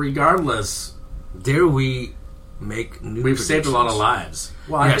know, regardless... Dare we make new We've saved a lot of lives.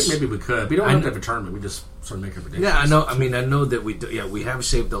 Well, I think maybe we could. We don't have to have a tournament. We just sort of make a prediction. Yeah, I know. I mean, I know that we do. Yeah, we have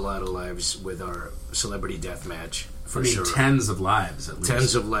saved a lot of lives with our celebrity death match. For sure. Tens of lives at least.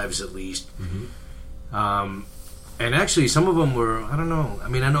 Tens of lives at least. Mm-hmm. And actually, some of them were. I don't know. I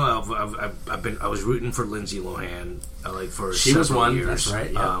mean, I know I was rooting for Lindsay Lohan. For she was one. Years.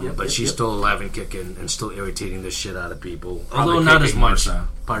 That's right. But she's still alive and kicking and still irritating the shit out of people. Probably although not as much.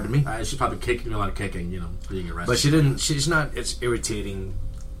 Pardon me. She's probably kicking a lot of kicking. Being arrested. But she didn't. She's not as irritating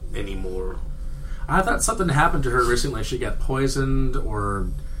anymore. I thought something happened to her recently. She got poisoned, or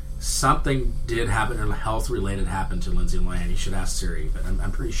something did happen, or health-related happened to Lindsay Lohan. You should ask Siri, but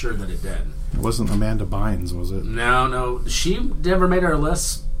I'm pretty sure that it did. It wasn't Amanda Bynes, was it? No. She never made our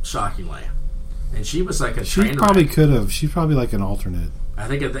list, shockingly. And she was like a train probably wreck. Could have. She's probably like an alternate. I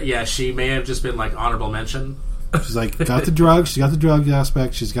think, she may have just been like honorable mention. She's like, got the drugs, she's got the drug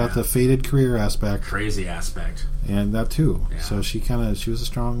aspect, she's got the faded career aspect. Crazy aspect. And that too. Yeah. So she was a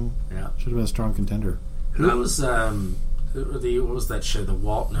strong, should have been a strong contender. Who was, what was that show? The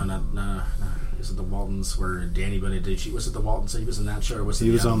No. Is it the Waltons where Danny Bonaducci, was it the Waltons? He was in that show? Or was it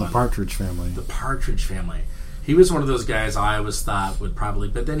he was on The Partridge Family. The Partridge Family. He was one of those guys I always thought would probably,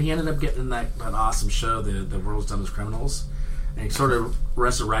 but then he ended up getting in that awesome show, The World's Dumbest Criminals, and he sort of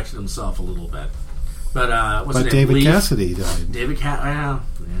resurrected himself a little bit. But David Cassidy died. David Cassidy, yeah.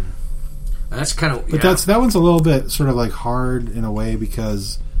 That's kind of... But that one's a little bit sort of like hard in a way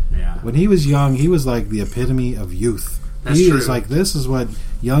because when he was young, he was like the epitome of youth. He was like, this is what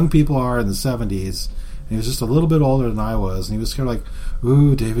young people are in the 70s. And he was just a little bit older than I was. And he was kind of like,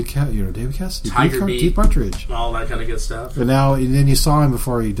 ooh, David Cassidy, Tiger Keith Partridge. All that kind of good stuff. But and then you saw him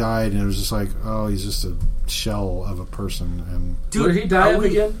before he died, and it was just like, oh, he's just a shell of a person. And what did he die of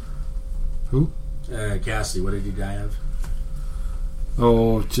again? Who? Cassidy. What did he die of?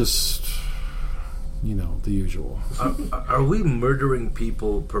 Oh, just... the usual. Are we murdering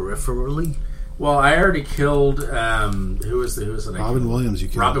people peripherally? Well, I already killed. Who was it? Robin Williams. You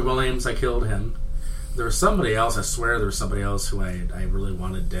killed. Robin Williams. I killed him. There was somebody else. I swear there was somebody else who I really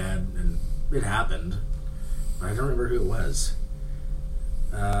wanted dead, and it happened. I don't remember who it was.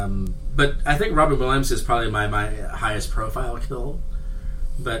 But I think Robin Williams is probably my highest profile kill.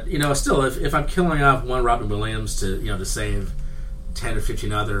 But still, if I'm killing off one Robin Williams to save 10 or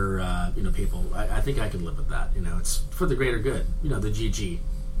 15 other people. I think I can live with that. It's for the greater good. The GG.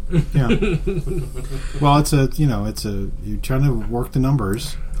 Yeah. Well, you're trying to work the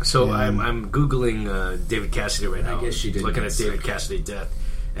numbers. So I'm Googling David Cassidy right now. I guess you did. Looking at David Cassidy's death.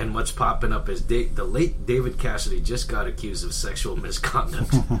 And what's popping up is the late David Cassidy just got accused of sexual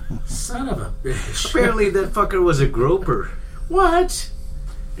misconduct. Son of a bitch. Apparently that fucker was a groper. What?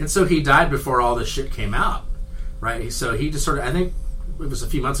 And so he died before all this shit came out, right? So he just I think it was a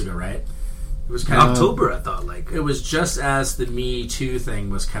few months ago, right? It was kind of October, I thought. It was just as the Me Too thing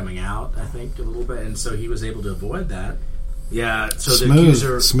was coming out, I think, a little bit, and so he was able to avoid that. Yeah, so smooth, the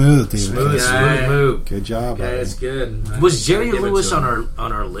accuser, smooth move. Good job. Yeah, it's good. Was Jerry Lewis on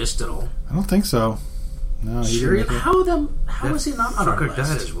our list at all? I don't think so. No, Jerry, how was he not on our list?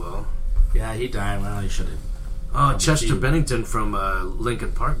 Died as well. Yeah, he died. Well, he should have. Oh, Chester Bennington from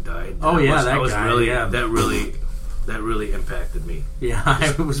Lincoln Park died. That guy. Really, yeah. That really impacted me. Yeah,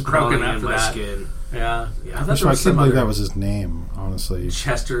 I was broken after my that. skin. Yeah. I can't believe that was his name, honestly.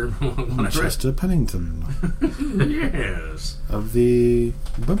 Chester Pennington. Yes. Of the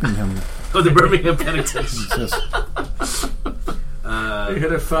Birmingham. Oh, the Birmingham Penningtons. They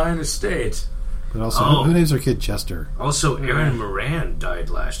had a fine estate. But also, who names their kid Chester? Also, Erin Moran died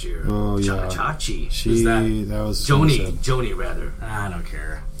last year. Oh, yeah. Chachi. That was Joni, rather. I don't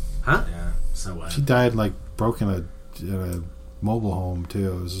care. Huh? Yeah, so what? She died, broke in a mobile home,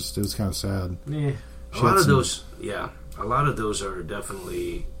 too. It was kind of sad. Yeah. A lot of those are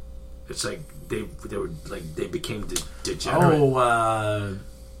definitely, it's like they became degenerate. Oh,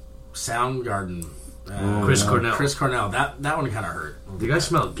 Soundgarden. Chris Cornell. Chris Cornell. That one kind of hurt. Do you guys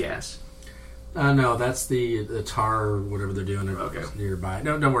smell gas? No, that's the tar, whatever they're doing nearby.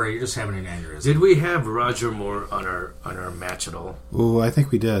 No, don't worry, you're just having an aneurysm. Did we have Roger Moore on our match at all? Oh, I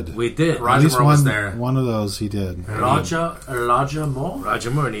think we did. We did. Roger Moore was there. One of those he did. Roger Moore?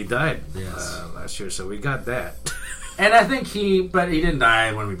 Roger Moore, and he died last year, so we got that. And I think he didn't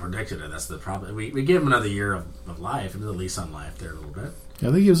die when we predicted it. That's the problem. We gave him another year of life, another lease on life there a little bit. I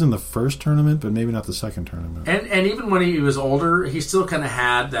think he was in the first tournament, but maybe not the second tournament. And even when he was older, he still kind of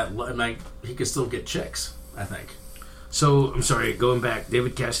had that, he could still get chicks, I think. So, I'm sorry, going back,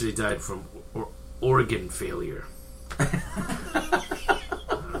 David Cassidy died from organ failure.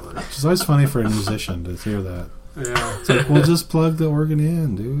 It's always funny for a musician to hear that. Yeah. It's like, we'll just plug the organ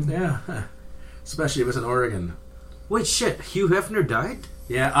in, dude. Yeah. Especially if it's an organ. Wait, shit, Hugh Hefner died?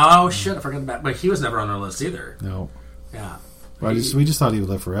 Yeah, oh shit, I forgot about. But he was never on our list either. No. Yeah. Well, we just thought he would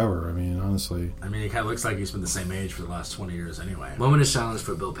live forever. I mean, honestly. I mean, he kind of looks like he's been the same age for the last 20 years anyway. Moment of silence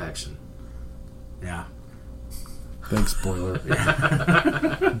for Bill Paxton. Yeah. Thanks, Boiler.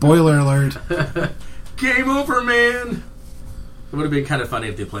 Boiler alert. Game over, man. It would have been kind of funny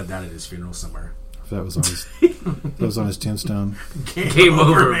if they played that at his funeral somewhere. If that was on his tombstone. Game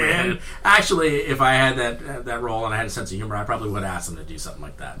over, man. Actually, if I had that role and I had a sense of humor, I probably would ask them to do something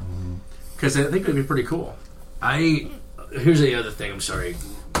like that. Because I think it would be pretty cool. Here's the other thing, I'm sorry.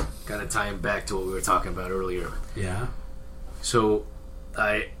 Kind of tying back to what we were talking about earlier. Yeah. So,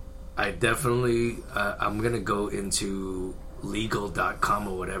 I definitely, I'm going to go into legal.com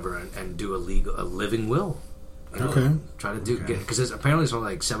or whatever and do a living will. Okay. Try to get, because apparently it's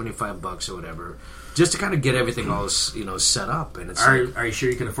only like $75 or whatever, just to kind of get everything all set up. And it's are you sure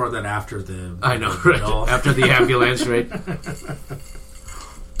you can afford that after the? I know, right? After the ambulance, right?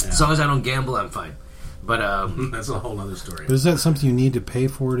 As long as I don't gamble, I'm fine. But that's a whole other story. But is that something you need to pay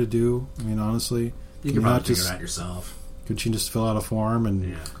for to do? I mean, honestly, you can probably figure it out yourself. Could you just fill out a form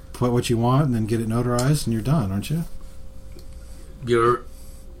and put what you want and then get it notarized and you're done, aren't you?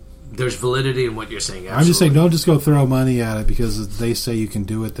 There's validity in what you're saying. Absolutely. I'm just saying, don't just go throw money at it because they say you can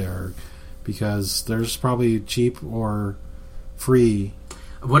do it there, because there's probably cheap or free.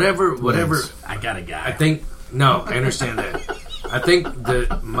 Whatever. I got a guy. I think I understand that. I think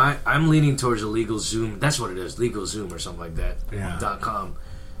I'm leaning towards a LegalZoom. That's what it is, LegalZoom or something like that. Yeah. .com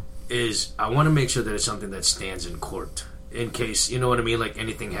is I want to make sure that it's something that stands in court in case, you know what I mean, like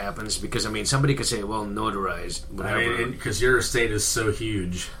anything happens. Because I mean, somebody could say, "Well, notarized, whatever." Because your estate is so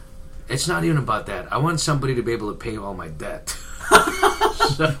huge. It's not even about that. I want somebody to be able to pay all my debt.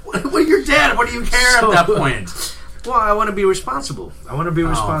 Well, you're dead. What do you care at that point? Well, I want to be responsible. I want to be a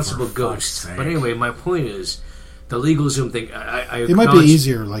responsible ghost. But anyway, my point is, the LegalZoom thing. It might be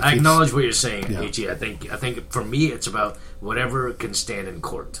easier. I acknowledge what you're saying, H.E. I think for me, it's about whatever can stand in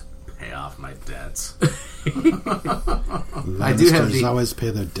court. Pay off my debts. I do have always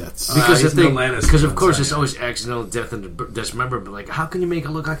pay their debts because of course it's always accidental death and dismemberment. Like, how can you make it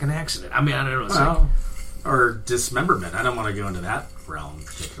look like an accident? I mean, I don't know. Or dismemberment. I don't want to go into that realm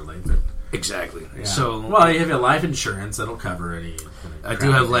particularly, but Exactly. Yeah. So, well, you have your life insurance that'll cover any. I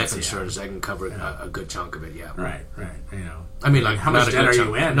do have life insurance. I can cover a good chunk of it. Yeah. Right. You know. I mean, like, how much debt are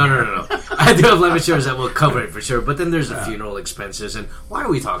you in? No. I do have life insurance that will cover it for sure. But then there's the funeral expenses. And why are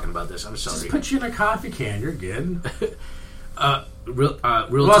we talking about this? I'm sorry. Just put you in a coffee can. You're good. Real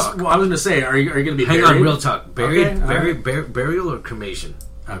talk. Well, I was going to say, are you going to be Hang buried? on, real talk. Buried? Okay, Burial or cremation?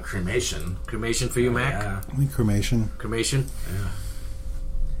 Cremation. Cremation for you, Mac? Yeah. I think cremation. Cremation? Yeah.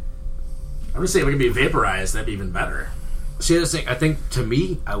 I'm going to say if we could be vaporized, that'd be even better. See, that's the thing. I think, to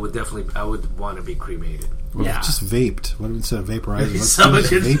me, I would want to be cremated. Well, Yeah. just vaped. What instead of vaporizing? Let's Someone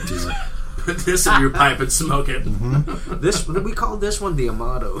just could- vape you. Put this in your pipe and smoke it. This we call this one the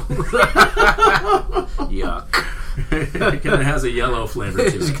Amato. Yuck. It kind of has a yellow flavor to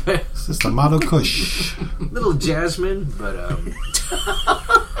it. It's just Amato Kush. Little jasmine, but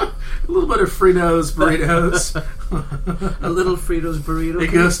A little bit of Fritos burritos. a little Fritos burrito.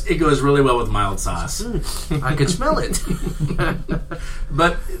 It goes really well with mild sauce. I can smell it.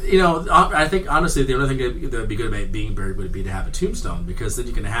 But you know, I think honestly, the only thing that would be good about being buried would be to have a tombstone, because then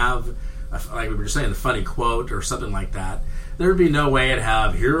you can have, like we were just saying, a funny quote or something like that. There would be no way to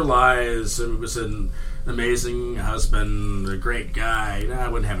have "Here lies an amazing husband, a great guy." No, I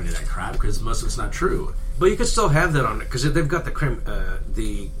wouldn't have any of that crap because most of it's not true. But you could still have that on it because they've got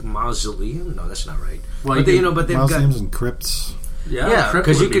the mausoleum. No, that's not right. Well, but but they've Mausoleums got and crypts. Yeah,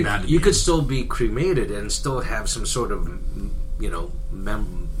 because would be bad to you be could in. still be cremated and still have some sort of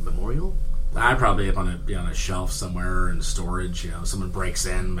memorial. I'd probably be on a shelf somewhere in storage. You know, someone breaks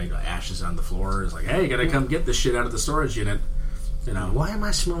in, make ashes on the floor. It's like, hey, you gotta come get this shit out of the storage unit. You know, Why am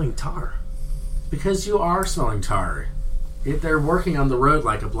I smelling tar? because you are smelling tar. They're working on the road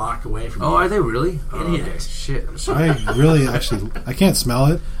like a block away from you. Oh, are they really? Oh, Idiot. okay. Shit, I'm sorry. I really actually I can't smell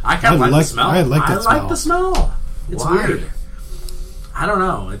it. I kind of like the smell. I like that smell. like the smell. It's Why? weird. I don't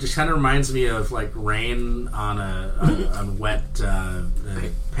know. It just kind of reminds me of like rain on a wet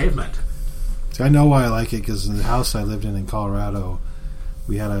pavement. See, I know why I like it, because in the house I lived in Colorado,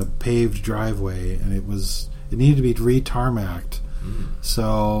 we had a paved driveway, and it needed to be re-tarmacked.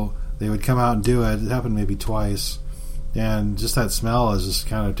 So they would come out and do it. It happened maybe twice, and just that smell just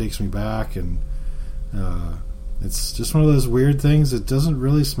kind of takes me back, and it's just one of those weird things. It doesn't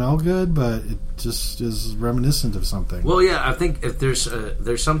really smell good, but it just is reminiscent of something. Well, yeah, I think if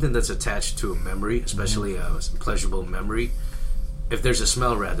there's something that's attached to a memory, especially a pleasurable memory. If there's a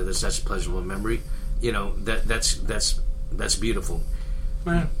smell, rather, that's such a pleasurable memory, you know, that's beautiful.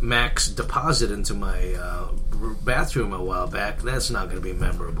 Yeah. Max deposit into my bathroom a while back. That's not going to be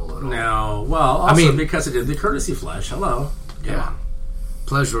memorable at all. No. Well, also because it did the courtesy flush. Hello. Yeah.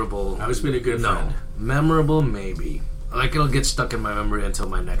 Pleasurable. I was being a good No. friend. Memorable, maybe. Like, it'll get stuck in my memory until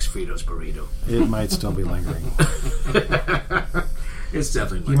my next Fritos burrito. It might still be lingering. It's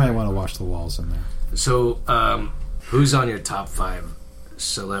definitely. You might want to wash the walls in there. So, who's on your top 5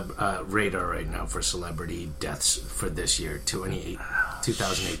 radar right now for celebrity deaths for this year,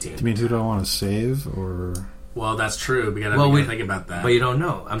 2018? You mean who do I want to save, or? Well, that's true. We gotta think about that. But you don't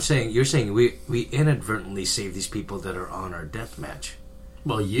know. You're saying we inadvertently save these people that are on our death match.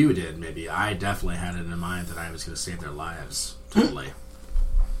 Well, you did, maybe. I definitely had it in mind that I was going to save their lives. Totally.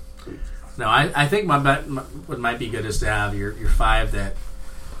 No, I think what might be good is to have your 5 that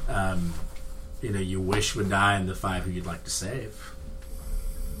you wish would die, and the 5 who you'd like to save,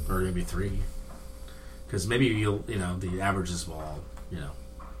 or maybe 3, because maybe the averages will all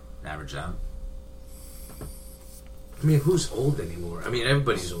average out. I mean, who's old anymore? I mean,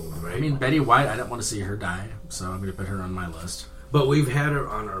 everybody's old, right? I mean, Betty White, I don't want to see her die, so I'm going to put her on my list. But we've had her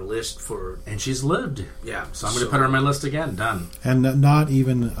on our list for... And she's lived. Yeah. So I'm going to put her on my list again. Done. And not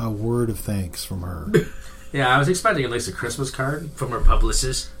even a word of thanks from her. Yeah, I was expecting at least a Christmas card. From her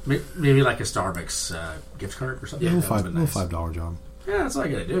publicist. Maybe like a Starbucks gift card or something. Yeah, that little $5 job. Yeah, that's all I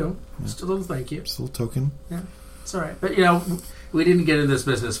got to do. Just a little thank you. Just a little token. Yeah, it's all right. But, we didn't get in this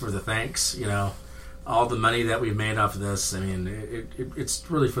business for the thanks, All the money that we've made off of this, I mean, it's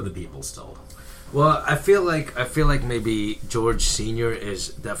really for the people still. Well, I feel like maybe George Sr. is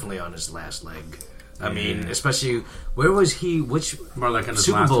definitely on his last leg. I mean, especially, where was he? Which more like on his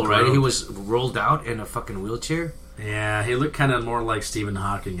Super last Bowl, right? throw. He was rolled out in a fucking wheelchair. Yeah, he looked kind of more like Stephen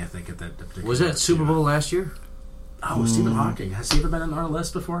Hawking, I think, at that particular. Was that Super Bowl last year? Oh, Stephen Hawking. Has he ever been on our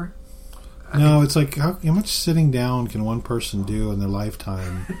list before? No, it's like how much sitting down can one person do in their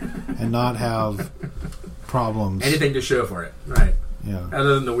lifetime and not have problems? Anything to show for it, right? Yeah.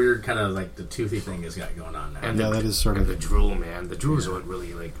 Other than the weird kind of like the toothy thing he's got going on now. And that is sort of the drool, man. The drool is what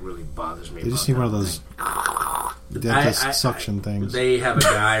really bothers me. They just need one of those dentist suction things. They have a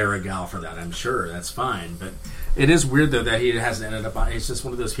guy or a gal for that, I'm sure. That's fine. But It is weird though that he hasn't ended up on. He's just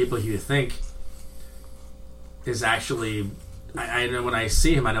one of those people who you think is actually. I know when I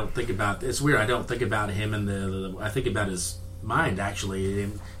see him, I don't think about. It's weird. I don't think about him and the I think about his mind actually.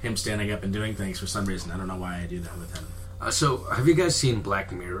 Him standing up and doing things for some reason. I don't know why I do that with him. So, have you guys seen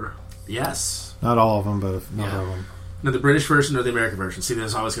Black Mirror? Yes. Not all of them, but a number of them. No, the British version or the American version. See,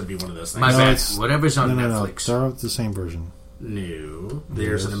 there's always going to be one of those things. My bad. Whatever's on Netflix. They're the same version. No.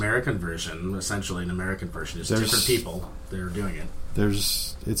 There's an American version, essentially an American version. There's different people that are doing it.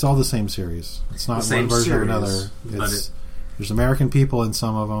 It's all the same series. It's not one version or series, another. There's American people in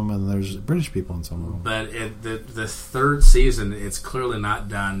some of them, and there's British people in some of them. But the third season, it's clearly not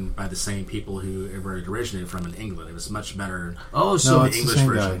done by the same people who it originated from in England. It was much better. Oh, so it's the English same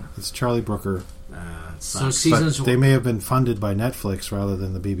version. guy. It's Charlie Brooker. So seasons. But they may have been funded by Netflix rather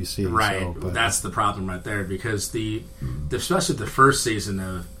than the BBC. Right. So, that's the problem right there, because especially the first season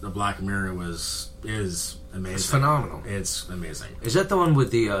of the Black Mirror is amazing. It's phenomenal. It's amazing. Is that the one with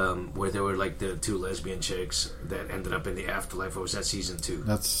the where there were like the two lesbian chicks that ended up in the afterlife, or was that season 2?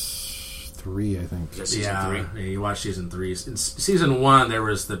 That's 3, I think. Is that season 3? Yeah, you watch season 3. In season 1, there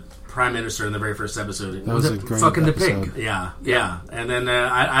was the Prime Minister in the very first episode. That was a great fucking episode. the pig. Yeah. And then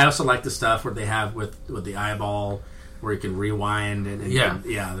I also like the stuff where they have with the eyeball, where you can rewind and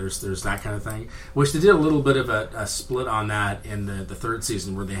there's that kind of thing. Which they did a little bit of a split on that in the third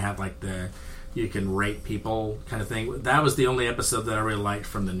season, where they have like you can rate people kind of thing. That was the only episode that I really liked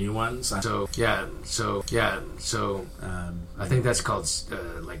from the new ones. I think that's called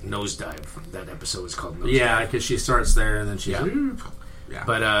like Nosedive. That episode was called Nosedive. Yeah, because she starts there and then she's yeah.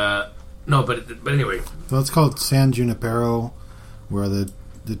 But anyway. Well, it's called San Junipero, where the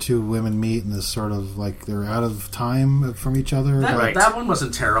two women meet in this sort of like they're out of time from each other. That one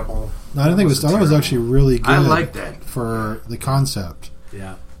wasn't terrible. No, I don't think it was. I thought it was actually really good. I like that for the concept.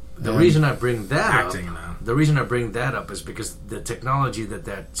 Yeah. The reason I bring that up is because the technology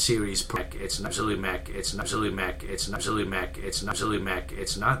that series, it's absolutely Mac, it's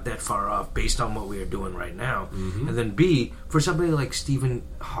not that far off based on what we are doing right now. Mm-hmm. And then B, for somebody like Stephen,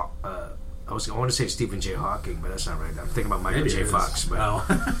 I want to say Stephen J. Hawking, but that's not right. I'm thinking about Michael J. Fox. But,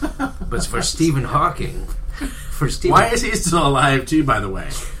 but for Stephen Hawking, why is he still alive too? By the way,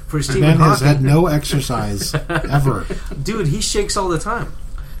 for Stephen Hawking, has had no exercise ever. Dude, he shakes all the time.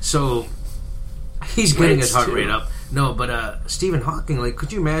 So he's getting his heart rate up. No, but Stephen Hawking, like,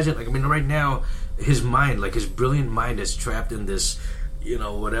 could you imagine? Like, I mean, right now, his mind, like, his brilliant mind is trapped in this,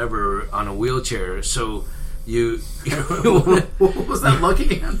 whatever, on a wheelchair. So what was that look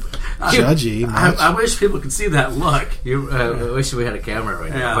again? Judgy. I wish people could see that look. I wish we had a camera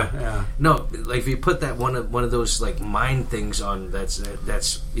right now. Yeah. No, like if you put that one of those like mind things on, that's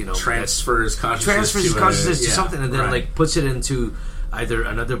transfers consciousness to something, and then like puts it into either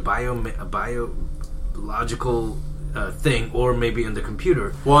another biological thing, or maybe in the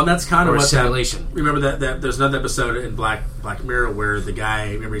computer. Well, and that's kind of what simulation. Remember that there's another episode in Black Mirror where the guy,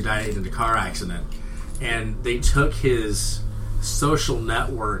 he died in a car accident, and they took his social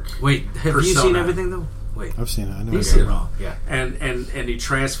network. Wait, have you seen everything though? Wait, I've seen it. I know you've seen it all. Yeah, and he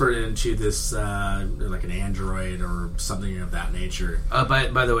transferred it into this like an android or something of that nature. By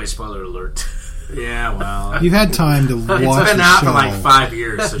the way, spoiler alert. Yeah, well, you've had time to watch. It's been out for like 5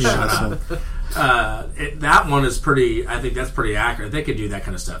 years, so shut up. So. That one is pretty. I think that's pretty accurate. They could do that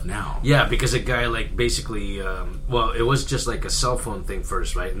kind of stuff now. Yeah, because a guy like basically, it was just like a cell phone thing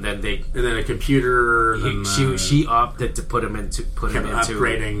first, right? And then a computer. She opted to put him into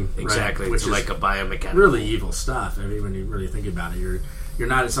upgrading exactly, which to like a biomechanical. Really evil stuff. I mean, when you really think about it, you're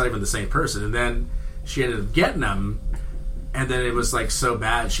not. It's not even the same person. And then she ended up getting him. And then it was like so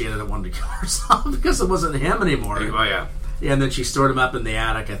bad, she ended up wanting to kill herself because it wasn't him anymore. Oh yeah. Yeah, and then she stored him up in the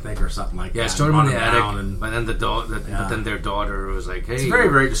attic, I think, or something like that. Yeah, stored him in the attic, but then but then their daughter was like, "Hey, it's very,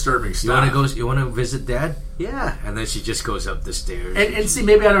 very disturbing stuff. You want to visit Dad? Yeah." And then she just goes up the stairs. And see,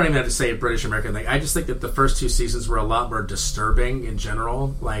 maybe I don't even have to say a British American thing. I just think that the first 2 seasons were a lot more disturbing in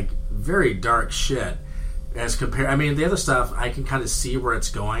general, like very dark shit. As compared, I mean, the other stuff I can kind of see where it's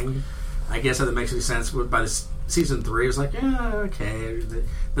going. I guess that makes any sense. But by season 3, it was like, yeah, okay.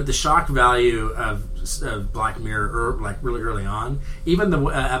 But the shock value of Black Mirror, like really early on, even the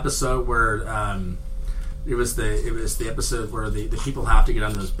episode where it was the episode where the people have to get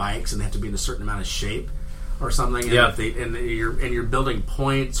on those bikes and they have to be in a certain amount of shape or something. And you're building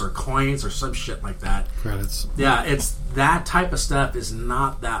points or coins or some shit like that. Credits. Yeah, it's that type of stuff is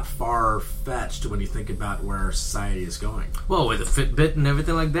not that far fetched when you think about where our society is going. Well, with a Fitbit and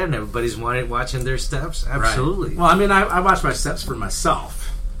everything like that, and everybody's watching their steps. Absolutely. Right. Well, I mean, I watch my steps for myself.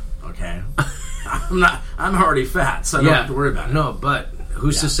 Okay, I'm already fat, so I don't have to worry about it. No, but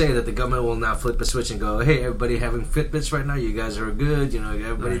who's to say that the government will now flip a switch and go, hey, everybody having Fitbits right now? You guys are good.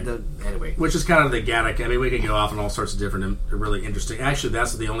 Everybody does. Anyway. Which is kind of the Gattaca. I mean, we could go off on all sorts of different, really interesting. Actually,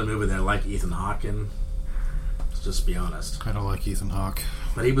 that's the only movie that I like Ethan Hawke in. Let's just be honest. I don't like Ethan Hawke.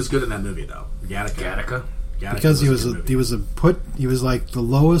 But he was good in that movie, though. Gattaca. Because he was like the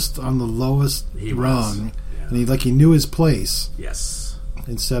lowest on the lowest rung. Yeah. And he knew his place. Yes.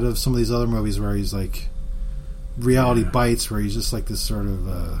 Instead of some of these other movies where he's like reality bites, where he's just like this sort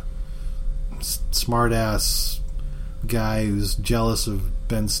of smart ass guy who's jealous of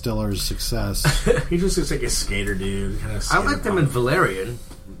Ben Stiller's success. He just looks like a skater dude. I liked him in Valerian.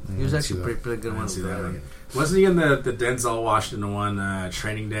 He was actually pretty good one. Wasn't he in the Denzel Washington one,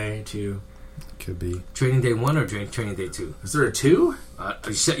 Training Day, too? Could be. Training Day 1 or Training Day 2? Is there a 2?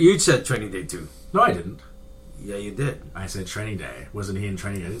 You said Training Day 2. No, I didn't. Yeah, you did. I said Training Day. Wasn't he in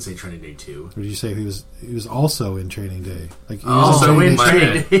Training Day? I didn't say Training Day 2. Or did you say he was also in Training Day? Like, he was also in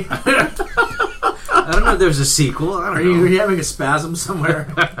Training Day. I don't know if there's a sequel. I don't know. Are you having a spasm somewhere?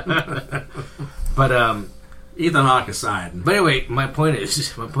 But Ethan Hawke aside. But anyway, my point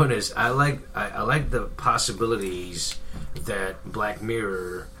is, I like the possibilities that Black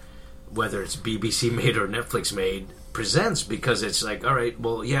Mirror, whether it's BBC made or Netflix made, presents, because it's like, all right,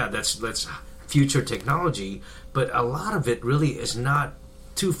 well, yeah, that's future technology, but a lot of it really is not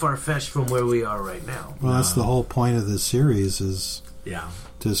too far-fetched from where we are right now. Well, that's the whole point of this series, is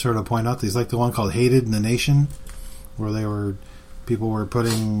to sort of point out these, like the one called Hated in the Nation, where people were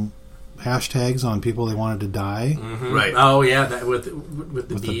putting hashtags on people they wanted to die. Mm-hmm. Right. Oh, yeah, that with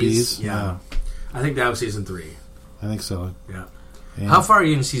the bees. Yeah. I think that was season 3. I think so. Yeah. And how far are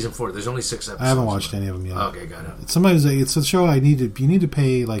you in season 4? There's only 6 episodes. I haven't watched any of them yet. Okay, got it. Sometimes it's a show you need to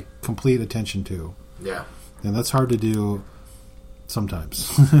pay like complete attention to. Yeah. And that's hard to do sometimes,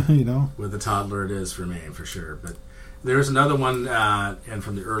 With a toddler it is for me, for sure. But there's another one, and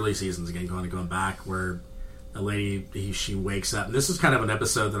from the early seasons, again, going back, where a lady, she wakes up. And this is kind of an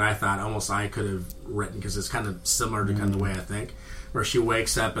episode that I thought almost I could have written, because it's kind of similar to kind of the way I think, where she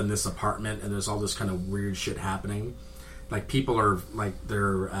wakes up in this apartment and there's all this kind of weird shit happening. Like, people are like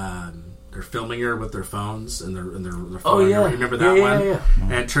they're filming her with their phones and they're following oh yeah, her. Remember that one? Yeah.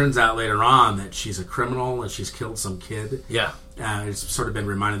 And it turns out later on that she's a criminal and she's killed some kid. Yeah, it's sort of been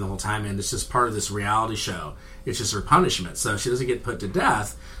reminded the whole time, and it's just part of this reality show. It's just her punishment. So she doesn't get put to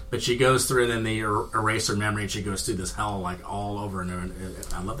death, but she goes through, and then they erase her memory, and she goes through this hell like all over. And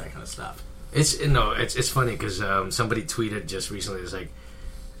I love that kind of stuff. It's funny because somebody tweeted just recently. It's like,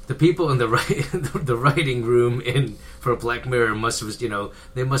 the people in the writing room for Black Mirror must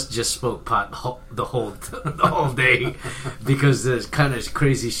just smoke pot the whole day, because there's kind of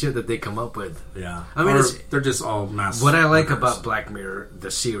crazy shit that they come up with. Yeah, I mean, they're just all mass. What I like about Black Mirror, the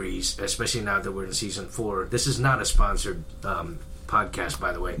series, especially now that we're in season 4, this is not a sponsored podcast,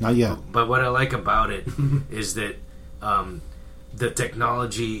 by the way. Not yet. But what I like about it is that the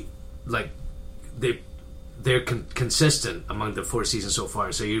technology, like, they're consistent among the 4 seasons so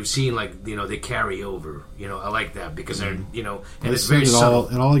far. So you've seen, like, they carry over. I like that, because they're, and it's very subtle.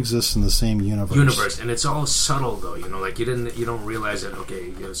 It all exists in the same universe. And it's all subtle, though. Like, you don't realize that.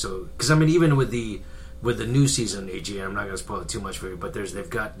 Okay, so because I mean, even with the new season AGM, I'm not going to spoil it too much for you, but they've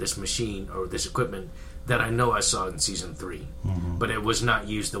got this machine or this equipment that I know I saw in season 3, but it was not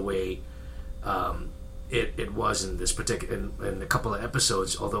used the way it was in this particular in a couple of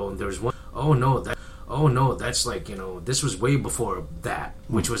episodes. Although there's one, that's like, this was way before that,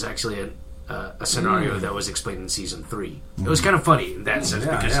 which was actually a scenario that was explained in season 3. It was kind of funny in that sense,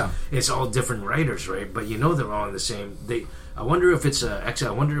 because it's all different writers, right? But they're all in the same. I wonder if it's a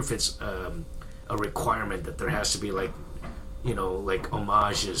requirement that there has to be like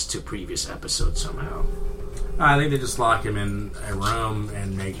homages to previous episodes somehow. I think they just lock him in a room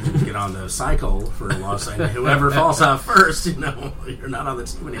and make him get on the cycle for Los Angeles. Whoever falls out first, you're not on the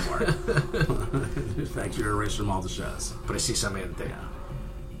team anymore. In fact, you're erased from all the shows. Precisamente. Yeah.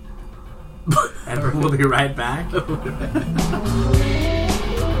 And we'll be right back.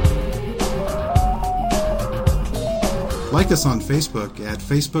 Like us on Facebook at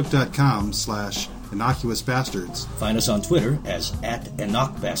facebook.com/innocuousbastards. Find us on Twitter as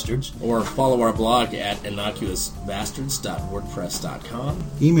 @InnocuBastards. Or follow our blog at innocuousbastards.wordpress.com.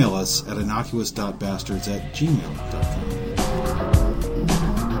 Email us at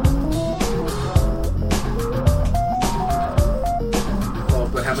innocuous.bastards@gmail.com. Well,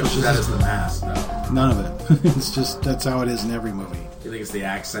 but how much of that is the mask, though? None of it. It's just, that's how it is in every movie. Do you think it's the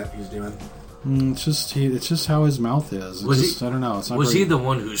accent he's doing? It's just how his mouth is. I don't know. Was he the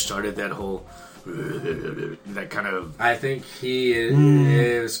one who started that whole that kind of? I think he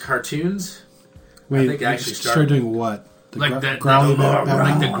is cartoons. Wait, I think actually started doing what? growly Batman.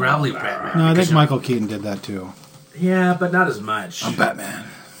 Like the growly Batman. No, I think Michael Keaton did that too. Yeah, but not as much. I'm Batman.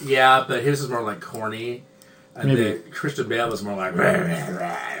 Yeah, but his is more like corny. Maybe. Christian Bale was more like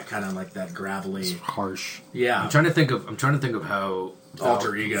kind of like that gravelly, it's harsh. Yeah, I'm trying to think of how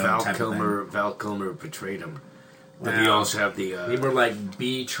alter ego Val Kilmer portrayed him. But he also have the he more like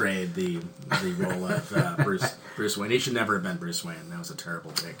betrayed the role of Bruce Wayne. He should never have been Bruce Wayne. That was a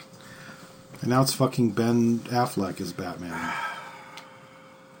terrible pick. And now it's fucking Ben Affleck as Batman,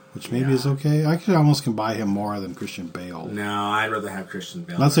 which maybe is okay. I could almost can buy him more than Christian Bale. No, I'd rather have Christian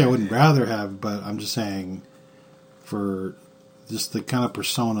Bale. Not saying I wouldn't rather have, but I'm just saying for just the kind of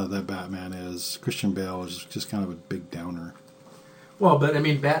persona that Batman is, Christian Bale is just kind of a big downer. Well, but I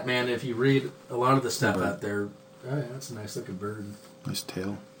mean, Batman, if you read a lot of the stuff out there, oh yeah, that's a nice looking bird. Nice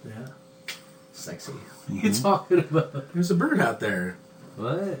tail. Yeah. Sexy. What are you talking about? There's a bird out there.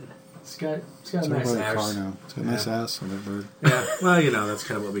 what? It's got a nice ass. Car now. It's got a nice ass on that bird. Yeah, well, that's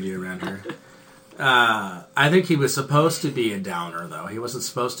kind of what we do around here. I think he was supposed to be a downer, though. He wasn't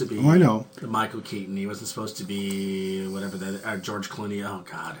supposed to be. Oh, I know. Michael Keaton. He wasn't supposed to be whatever George Clooney. Oh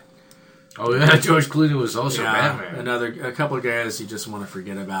God. Oh yeah, George Clooney was also Batman. A couple of guys you just want to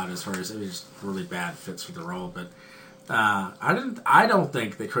forget about as far as it was just really bad fits for the role. But I don't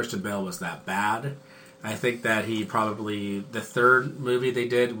think that Christian Bale was that bad. I think that he probably the third movie they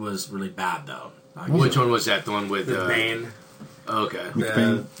did was really bad though. Which one was that? The one with Bane. Okay.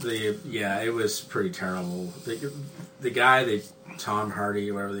 It was pretty terrible. The guy, Tom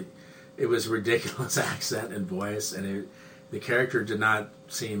Hardy, whatever, it was ridiculous accent and voice, and the character did not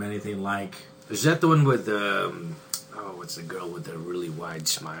seem anything like. Is that the one with what's the girl with the really wide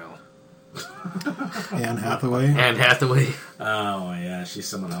smile? Anne Hathaway. Anne Hathaway. Oh yeah, she's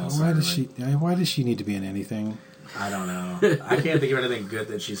someone else. Why does she need to be in anything? I don't know. I can't think of anything good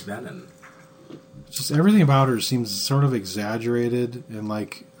that she's been in. Just everything about her seems sort of exaggerated and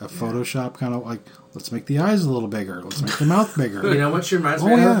like a Photoshop kind of like, let's make the eyes a little bigger. Let's make the mouth bigger. You know what she reminds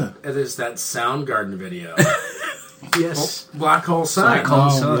me of? It is that Soundgarden video. Yes. Black Hole Sun.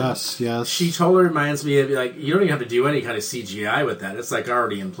 Yes. She totally reminds me of, like, you don't even have to do any kind of CGI with that. It's like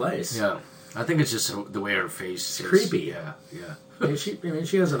already in place. Yeah. I think it's just the way her face is. Creepy. Yeah.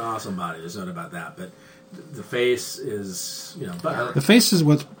 She has an awesome body. There's no doubt about that. But the face is, but the face is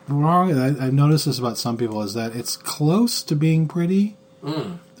what's wrong. I've noticed this about some people is that it's close to being pretty,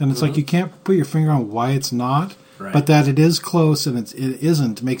 and it's like you can't put your finger on why it's not, but that it is close and it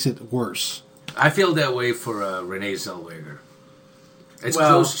isn't makes it worse. I feel that way for Renee Zellweger. It's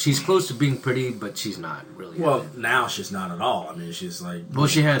close. She's close to being pretty, but she's not really. Well, now she's not at all. I mean, she's like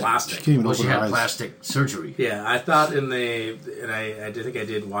she had plastic. She had plastic surgery. Yeah, I thought I think I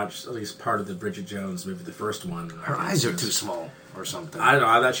did watch at least part of the Bridget Jones movie, the first one. Her eyes are too small or something. I don't know.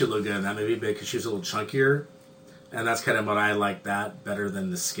 I thought she looked good in that movie because she was a little chunkier, and that's kind of what I like that better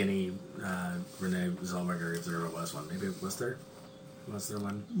than the skinny Renee Zellweger, if there ever was one. Maybe was there. Was there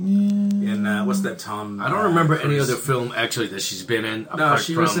one? In what's that Tom? I don't remember any other film actually that she's been in. No,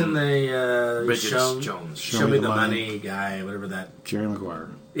 she was in the Bridget Jones. Show Me the Money guy, whatever that. Jerry Maguire.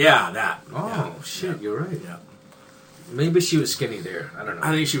 Yeah, that. Oh shit, you're right. Yeah. Maybe she was skinny there. I don't know.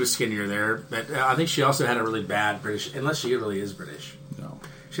 I think she was skinnier there, but I think she also had a really bad British. Unless she really is British. No.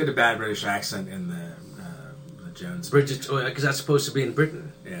 She had a bad British accent in the Jones. Bridget, because that's supposed to be in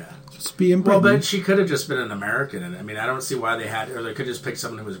Britain. Yeah. Just be in Britain. Well, but she could have just been an American. And I mean, I don't see why they they could just pick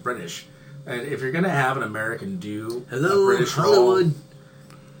someone who was British. And if you're going to have an American do a British Hollywood. Role,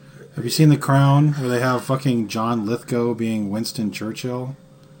 have you seen The Crown, where they have fucking John Lithgow being Winston Churchill?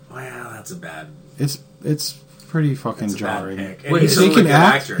 Well, that's a bad. It's pretty fucking jarring. Well, he can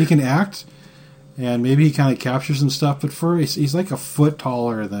act. Actor. He can act, and maybe he kind of captures some stuff. But he's like a foot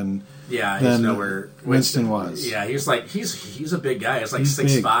taller than. Yeah, he's nowhere. Winston was. Yeah, he's a big guy. He's like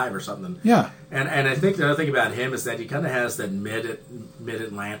 6'5" or something. Yeah, and I think the other thing about him is that he kind of has that mid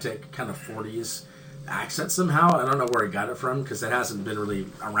Atlantic kind of 40s accent somehow. I don't know where he got it from because it hasn't been really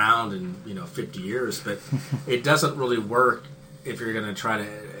around in 50 years. But it doesn't really work if you're going to try to.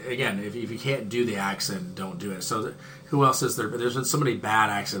 Again, if you can't do the accent, don't do it. So who else is there? There's been so many bad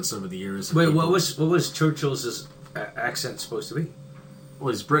accents over the years. Wait, what was Churchill's accent supposed to be?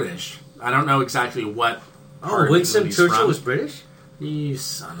 Well, he's British. I don't know exactly what. Winston Churchill was British? You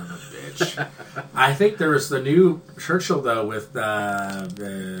son of a bitch. I think there was the new Churchill, though, with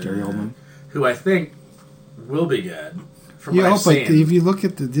Gary Oldman, who I think will be good. From what I've seen. But if you look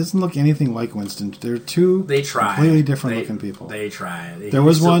at it doesn't look anything like Winston. They're two completely different looking people. They try. There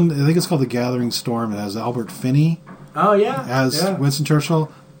was one, I think it's called The Gathering Storm. It has Albert Finney. Oh, yeah. As Winston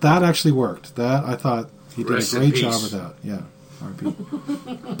Churchill. That actually worked. That, I thought he did a great job with that. Yeah.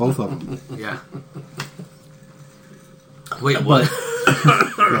 Both of them. Yeah. Wait, what?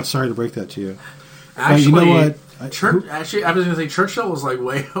 Yeah, sorry to break that to you. Actually, but you know what? Actually, I was going to say Churchill was like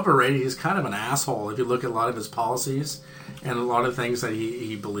way overrated. He's kind of an asshole if you look at a lot of his policies and a lot of things that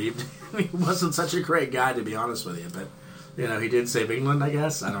he believed. He wasn't such a great guy, to be honest with you. But he did save England, I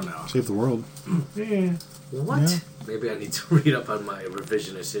guess. I don't know. Save the world. Yeah. What? Yeah. Maybe I need to read up on my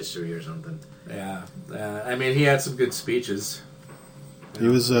revisionist history or something. Yeah. I mean, he had some good speeches. He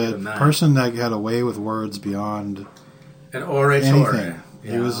was a person that had a way with words beyond an orator. Anything.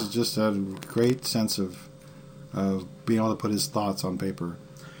 Yeah. He was just a great sense of being able to put his thoughts on paper.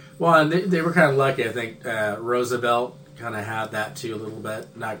 Well, and they were kind of lucky. I think Roosevelt kind of had that too a little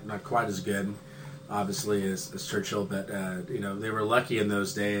bit. Not quite as good, obviously, as Churchill, but they were lucky in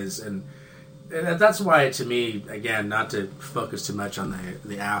those days, and that's why, to me, again, not to focus too much on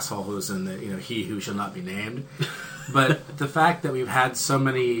the asshole who's in the he who shall not be named, but the fact that we've had so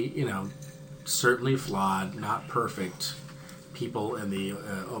many certainly flawed, not perfect people in the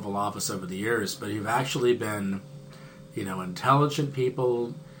Oval Office over the years, but who've actually been intelligent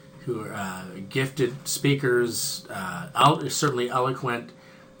people who are gifted speakers, certainly eloquent,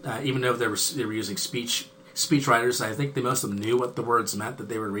 even though they were using speech writers. I think most of them knew what the words meant that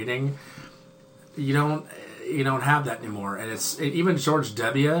they were reading. You don't have that anymore, and even George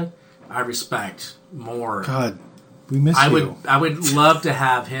W. I respect more. God, we miss you. I would love to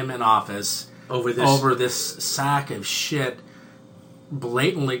have him in office over this sack of shit,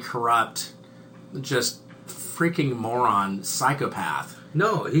 blatantly corrupt, just freaking moron, psychopath.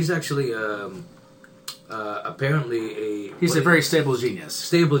 No, he's actually apparently he's a very stable genius.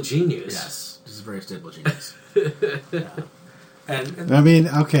 Stable genius. Yes, he's a very stable genius. Yeah. And I mean,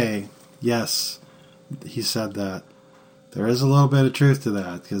 okay, yes, he said that. There is a little bit of truth to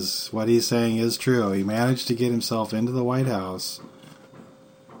that, because what he's saying is true. He managed to get himself into the White House,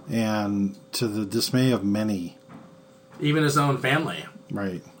 and to the dismay of many. Even his own family.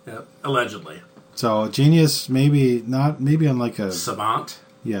 Right. Yep. Allegedly. So, genius, maybe on like a... savant?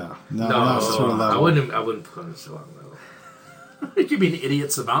 Yeah. No, sort of level. I wouldn't put him savant level. You could be an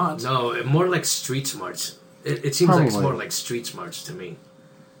idiot savant. No, more like street smarts. It seems like it's more like street smarts to me.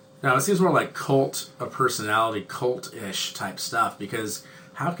 No, it seems more like cult of personality, cult-ish type stuff, because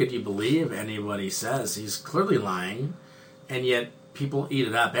how could you believe anybody says? He's clearly lying, and yet people eat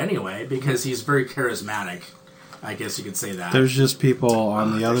it up anyway, because he's very charismatic. I guess you could say that. There's just people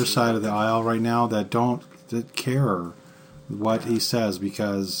on the other side of the aisle right now that care what he says,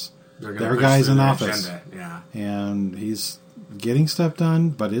 because their guy's in office. Yeah. And he's getting stuff done,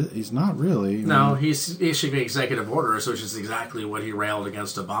 but he's not really. No, he's issuing executive orders, which is exactly what he railed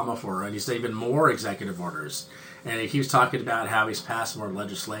against Obama for, and he's even more executive orders. And he was talking about how he's passed more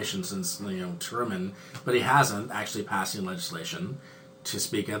legislation since Truman, but he hasn't actually passed any legislation to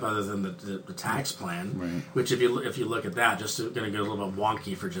speak of other than the tax plan. Right. Which, if you look at that, just going to get a little bit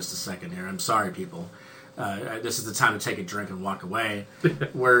wonky for just a second here. I'm sorry, people. This is the time to take a drink and walk away,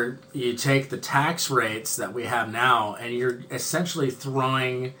 where you take the tax rates that we have now, and you're essentially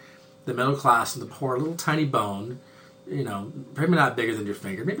throwing the middle class and the poor a little tiny bone, probably not bigger than your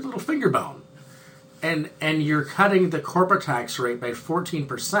finger, maybe a little finger bone, and you're cutting the corporate tax rate by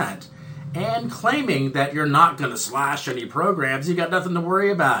 14%, and claiming that you're not going to slash any programs, you got nothing to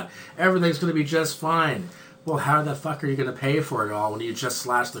worry about, everything's going to be just fine. Well, how the fuck are you going to pay for it all when you just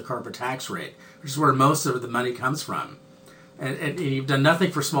slash the corporate tax rate, which is where most of the money comes from? And you've done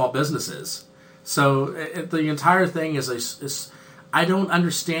nothing for small businesses. So the entire thing is I don't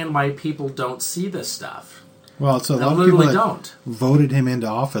understand why people don't see this stuff. Well, so a lot of people that voted him into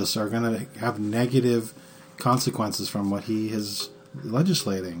office are going to have negative consequences from what he is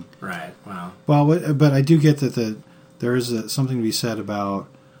legislating. Right, wow. Well, but I do get that there is something to be said about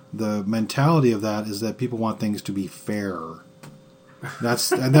the mentality of that, is that people want things to be fair. That's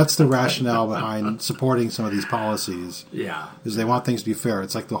the rationale behind supporting some of these policies. Yeah, is they want things to be fair.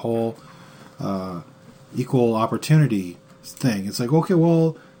 It's like the whole equal opportunity thing. It's like, okay,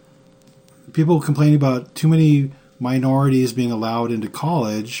 well, people complain about too many minorities being allowed into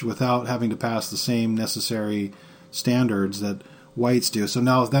college without having to pass the same necessary standards that whites do. So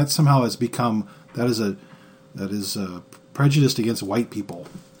now that somehow has become that is prejudiced against white people.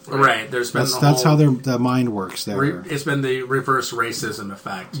 Right. There's been that's how the mind works there. It's been the reverse racism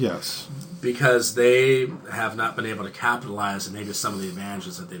effect. Yes. Because they have not been able to capitalize on maybe some of the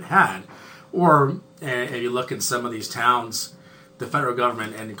advantages that they've had. Or, and you look in some of these towns, the federal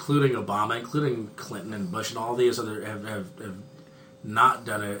government, and including Obama, including Clinton and Bush and all these other have not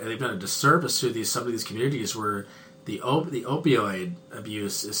done it. They've done a disservice to some of these communities where the opioid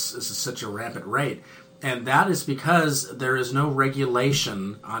abuse is such a rampant rate. And that is because there is no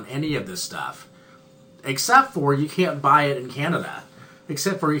regulation on any of this stuff. except for you can't buy it in Canada.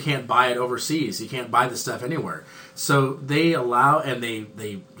 Except for you can't buy it overseas. You can't buy the stuff anywhere. So they allow and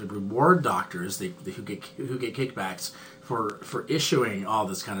they reward doctors who get kickbacks for issuing all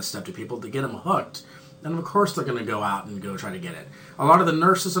this kind of stuff to people to get them hooked. And of course they're going to go out and go try to get it. A lot of the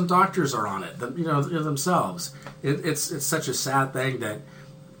nurses and doctors are on it, themselves. It's such a sad thing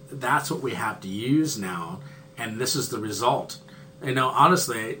that's what we have to use now, and this is the result.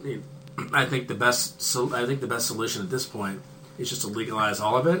 Honestly, I think the best solution at this point is just to legalize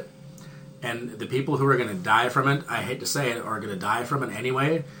all of it. And the people who are going to die from it, I hate to say it, are going to die from it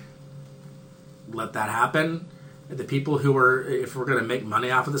anyway. Let that happen. The people who are, if we're going to make money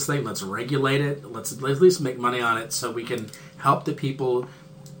off of this thing, let's regulate it. Let's at least make money on it so we can help the people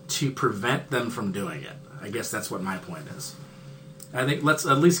to prevent them from doing it. I guess that's what my point is. I think let's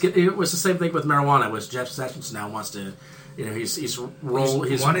at least get. It was the same thing with marijuana. Was Jeff Sessions now wants to, he's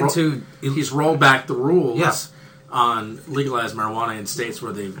rolled back the rules. Yeah. On legalized marijuana in states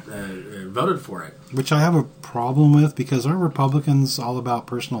where they've voted for it. Which I have a problem with, because aren't Republicans all about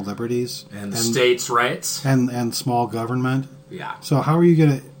personal liberties? And states' rights? And small government? Yeah. So how are you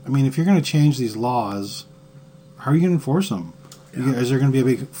going to... if you're going to change these laws, how are you going to enforce them? Yeah. Is there going to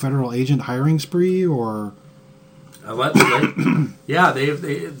be a big federal agent hiring spree, or... Allegedly. Yeah,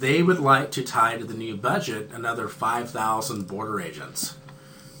 they would like to tie to the new budget another 5,000 border agents.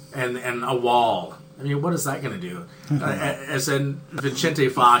 And a wall. What is that going to do? As in Vicente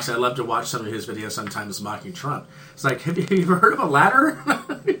Fox, I love to watch some of his videos sometimes mocking Trump. It's like, have you heard of a ladder?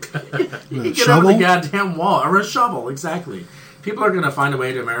 You can get over the goddamn wall. Or a shovel, exactly. People are going to find a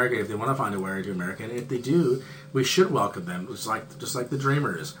way to America if they want to find a way to America. And if they do, we should welcome them. It's just like the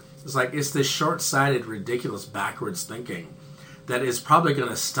Dreamers. It's this short-sighted, ridiculous, backwards thinking that is probably going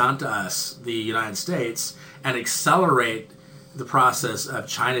to stunt us, the United States, and accelerate the process of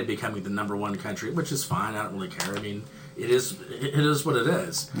China becoming the number one country, which is fine. I don't really care. It is what it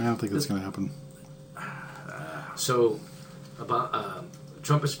is. I don't think that's going to happen. So, about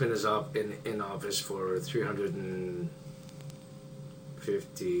Trump has been in office for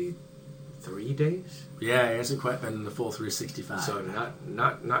 353 days. Yeah, it hasn't quite been the full 365. So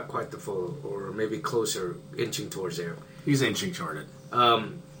not quite the full, or maybe closer, inching towards there. He's inching toward it.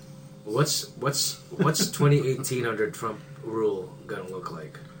 What's 2018 under Trump rule going to look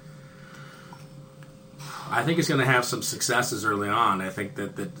like? I think it's going to have some successes early on. I think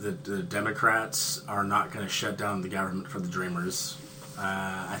that the Democrats are not going to shut down the government for the Dreamers.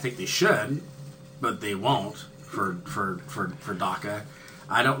 I think they should, but they won't for DACA.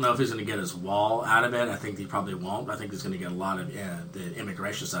 I don't know if he's going to get his wall out of it. I think he probably won't. I think he's going to get a lot of the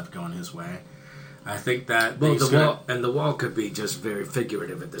immigration stuff going his way. I think that the wall could be just very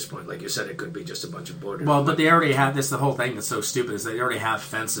figurative at this point. Like you said, it could be just a bunch of borders. Well, but they already have this. The whole thing that's so stupid is they already have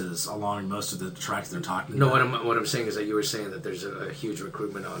fences along most of the tracks they're talking about. No, what I'm saying is that you were saying that there's a huge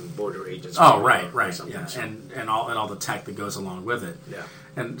recruitment on border agents. Oh, right, yeah, so. and all the tech that goes along with it. Yeah,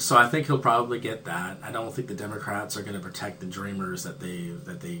 and so I think he'll probably get that. I don't think the Democrats are going to protect the Dreamers that they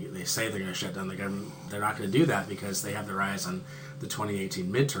say they're going to shut down the government. They're not going to do that because they have their eyes on the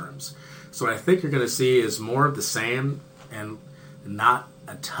 2018 midterms. So what I think you're going to see is more of the same, and not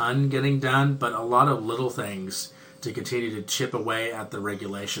a ton getting done, but a lot of little things to continue to chip away at the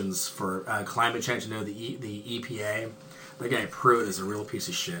regulations for climate change. The EPA, that guy Pruitt is a real piece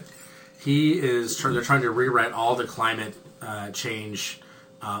of shit. They're trying to rewrite all the climate change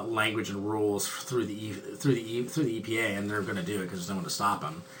language and rules through the EPA, and they're going to do it because there's no one to stop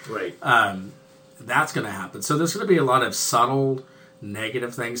them. Right. That's going to happen. So there's going to be a lot of subtle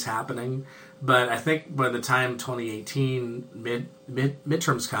negative things happening, but I think by the time 2018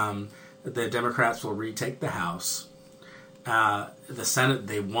 midterms come, the Democrats will retake the House. The Senate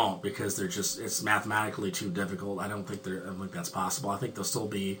they won't, because it's mathematically too difficult. I don't think that's possible. I think they'll still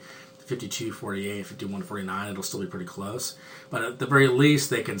be 52-48, 51-49. It'll still be pretty close, but at the very least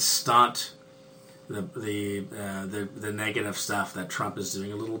they can stunt the negative stuff that Trump is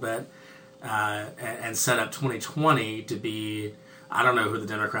doing a little bit, and set up 2020 to be. I don't know who the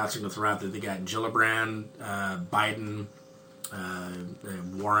Democrats are going to throw out there. They got Gillibrand, Biden,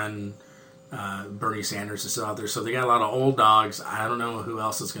 Warren, Bernie Sanders is still out there. So they got a lot of old dogs. I don't know who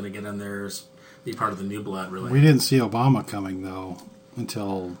else is going to get in there, be part of the new blood, really. We didn't see Obama coming, though,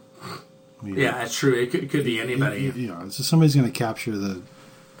 until... Yeah, that's true. It could be anybody. So somebody's going to capture the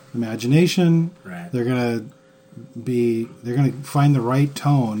imagination. Right. They're going to find the right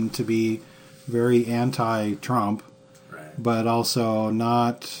tone to be very anti-Trump, but also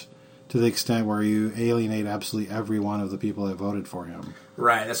not to the extent where you alienate absolutely every one of the people that voted for him.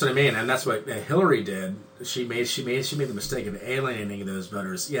 Right, that's what I mean, and that's what Hillary did. She made the mistake of alienating those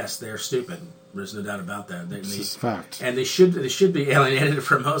voters. Yes, they're stupid. There's no doubt about that. This is fact, and they should be alienated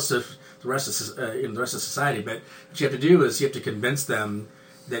from most of the rest of the rest of society. But what you have to do is you have to convince them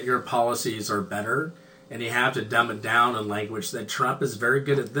that your policies are better, and you have to dumb it down in language that Trump is very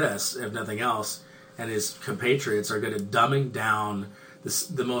good at this, if nothing else, and his compatriots are good at dumbing down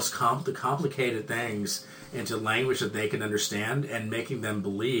the most complicated things into language that they can understand and making them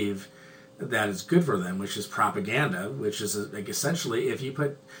believe that it's good for them, which is propaganda, which is like essentially if you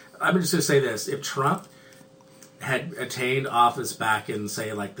put... I'm just going to say this. If Trump had attained office back in,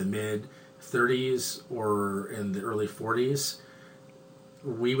 say, like the mid-30s or in the early 40s,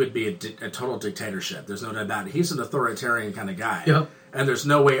 we would be a total dictatorship. There's no doubt about it. He's an authoritarian kind of guy. Yep. And there's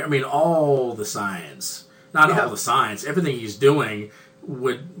no way... I mean, all the science... Not all the science. Everything he's doing...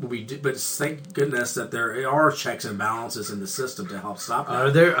 would be, but thank goodness that there are checks and balances in the system to help stop that. Are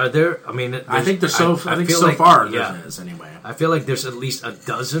there? I mean, I think there's so. I think so like, far there is anyway. I feel like there's at least a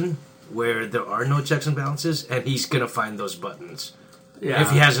dozen where there are no checks and balances, and he's gonna find those buttons if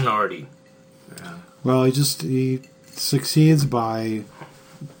he hasn't already. Yeah. Well, he succeeds by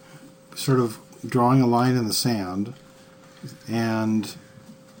sort of drawing a line in the sand and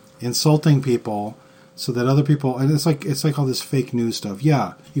insulting people. So that other people, and it's like all this fake news stuff.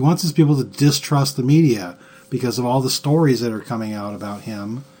 Yeah, he wants his people to distrust the media because of all the stories that are coming out about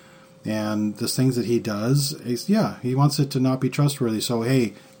him and the things that he does. He wants it to not be trustworthy. So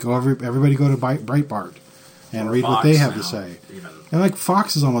hey, everybody go to Breitbart and read Fox what they have to say. Even. And like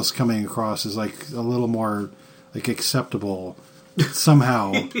Fox is almost coming across as like a little more like acceptable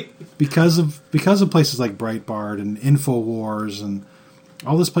somehow because of places like Breitbart and InfoWars and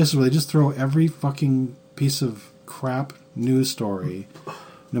all those places where they just throw every fucking piece of crap news story,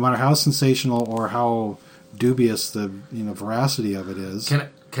 no matter how sensational or how dubious the veracity of it is. Can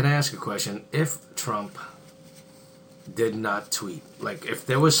I ask a question? If Trump did not tweet, like if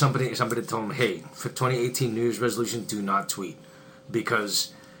there was somebody told him, hey, for 2018 New Year's resolution, do not tweet,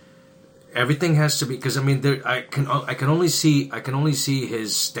 because everything has to be. Because I mean, I can only see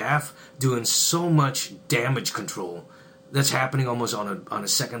his staff doing so much damage control. That's happening almost on a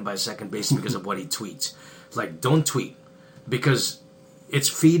second by second basis because of what he tweets. Like, don't tweet, because it's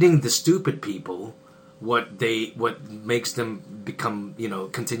feeding the stupid people what makes them become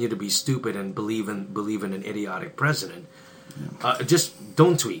continue to be stupid and believe in an idiotic president. Yeah. Just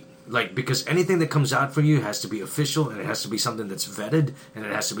don't tweet, like, because anything that comes out from you has to be official, and it has to be something that's vetted, and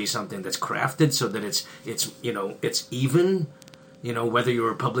it has to be something that's crafted so that it's even, whether you're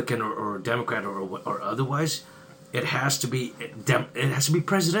a Republican or a Democrat or otherwise. It has to be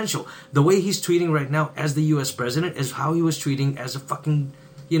presidential. The way he's tweeting right now as the U.S. president is how he was tweeting as a fucking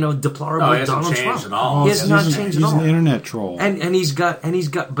deplorable Donald Trump. At all. He has not changed at all. He's an internet troll. And he's got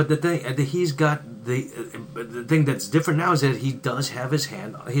but the thing that's different now is that he does have his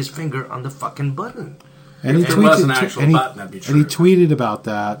finger on the fucking button. And he if there was an actual button, that'd be true. And he tweeted about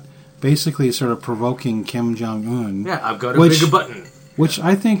that, basically sort of provoking Kim Jong-un. Yeah, I've got a bigger button. Which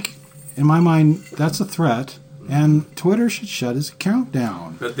I think, in my mind, that's a threat. And Twitter should shut his account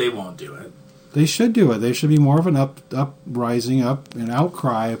down. But they won't do it. They should do it. They should be more of an uprising, an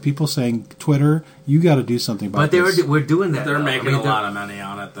outcry of people saying, Twitter, you got to do something about this. But we're doing that. They're making a lot of money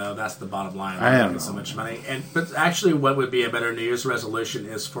on it, though. That's the bottom line. They're making so much money. But actually, what would be a better New Year's resolution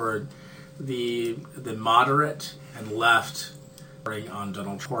is for the moderate and left reporting on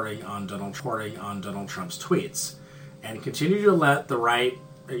Donald Trump's tweets, and continue to let the right.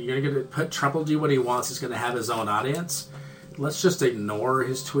 You're going to put Trump will do what he wants. He's going to have his own audience. Let's just ignore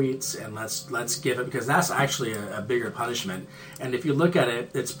his tweets and let's give it, because that's actually a bigger punishment. And if you look at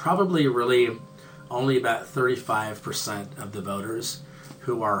it, it's probably really only about 35% of the voters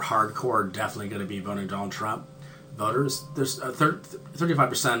who are hardcore definitely going to be voting Donald Trump. Voters, there's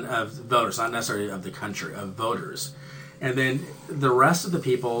 35% of voters, not necessarily of the country, of voters. And then the rest of the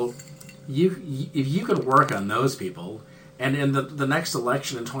people, if you could work on those people. And in the next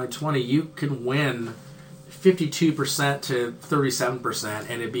election in 2020, you can win 52% to 37%,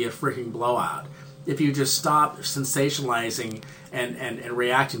 and it'd be a freaking blowout. If you just stop sensationalizing and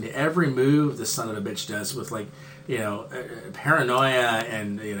reacting to every move the son of a bitch does with, like, paranoia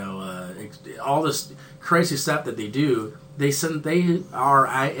and, all this crazy stuff that they do, they are,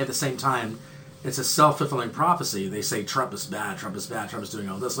 at the same time, it's a self-fulfilling prophecy. They say Trump is bad, Trump is doing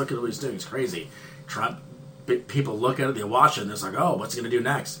all this. Look at what he's doing, it's crazy. Trump... People look at it, they watch it, and it's like, oh, what's he going to do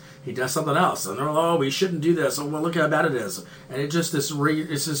next? He does something else, and they're like, oh, we shouldn't do this. Oh, well, look how bad it is, and it's just this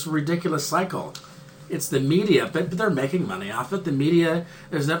ridiculous cycle. It's the media, but they're making money off it. The media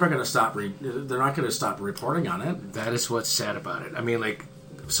is never going to stop. They're not going to stop reporting on it. That is what's sad about it. I mean, like,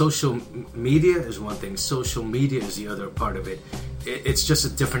 social media is one thing. Social media is the other part of it. It's just a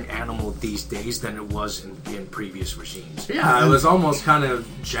different animal these days than it was in previous regimes. Yeah, it was almost kind of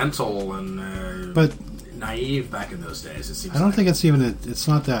gentle and but naive back in those days. It seems. I don't think it's even. It's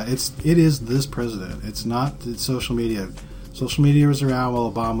not that. It is this president. It's not social media. Social media was around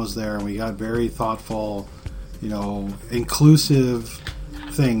while Obama was there, and we got very thoughtful, inclusive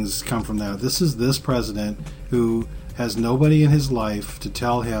things come from that. This is this president who has nobody in his life to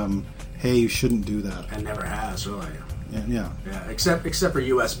tell him, "Hey, you shouldn't do that." And never has, really. Yeah. Except for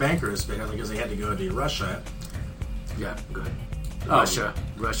U.S. bankers, because they had to go to Russia. Yeah, good. Oh,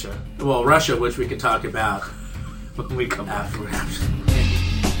 Russia. Well, Russia, which we can talk about when we come back. What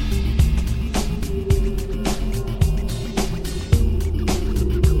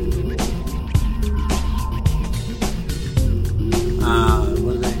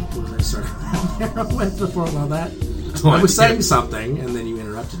was I starting with before all that? I was saying something, and then you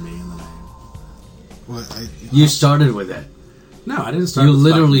interrupted me, and then You started with that. No, I didn't start. You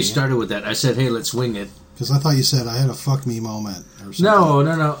literally started with that. I said, "Hey, let's wing it." Because I thought you said I had a fuck me moment or something.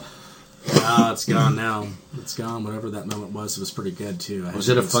 No. Oh, it's gone now. It's gone. Whatever that moment was, it was pretty good too. Was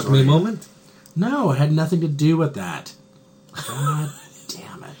it a fuck me moment? No, it had nothing to do with that. God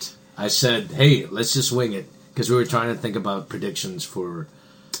damn it! I said, "Hey, let's just wing it," because we were trying to think about predictions for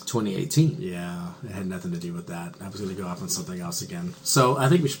 2018. Yeah, it had nothing to do with that. I was going to go off on something else again. So I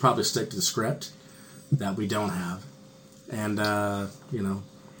think we should probably stick to the script that we don't have, and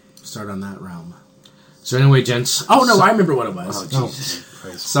start on that realm. So anyway, gents. Oh no, I remember what it was. Oh Jesus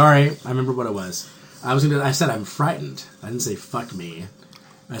Christ! Sorry, I remember what it was. I said I'm frightened. I didn't say fuck me.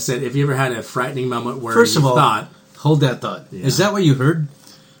 I said, if you ever had a frightening moment where First of all, thought... Hold that thought. Yeah. Is that what you heard?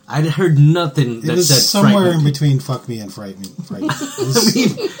 I heard nothing that it was said somewhere frightened. in between fuck me and frighten. I mean,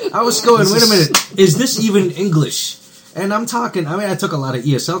 I was going, wait a minute, is this even English? And I'm talking, I took a lot of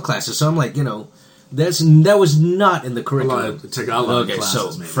ESL classes, so I'm like, that was not in the curriculum. A lot of Tagalog classes,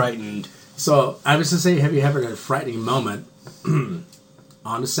 so maybe. Frightened. So, I was going to say, have you ever had a frightening moment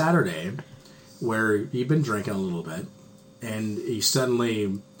on a Saturday where you've been drinking a little bit, and you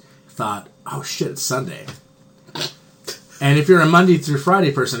suddenly thought, oh shit, it's Sunday. And if you're a Monday through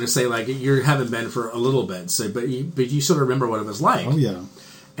Friday person, say like you haven't been for a little bit, so but you sort of remember what it was like. Oh yeah.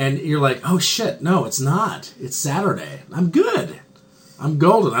 And you're like, oh shit, no, it's not. It's Saturday. I'm good. I'm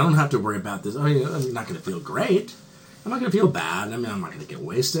golden. I don't have to worry about this. I mean, I'm not going to feel great. I'm not going to feel bad. I mean, I'm not going to get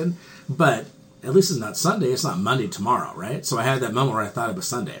wasted. But at least it's not Sunday. It's not Monday tomorrow, right? So I had that moment where I thought it was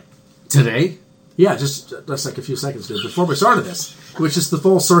Sunday. Today? Yeah, just like a few seconds ago, before we started this, which is the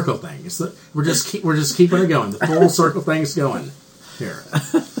full circle thing. We're just keeping it going. The full circle thing's going here.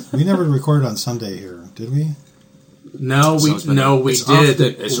 We never recorded on Sunday here, did we? No, we did. We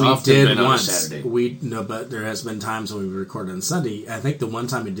did once. Saturday. But there has been times when we recorded on Sunday. I think the one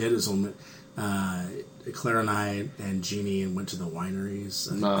time we did is when Claire and I and Jeannie went to the wineries.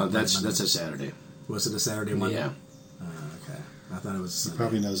 No, that's a Saturday. Was it a Saturday one? Yeah. Okay. I thought it was. He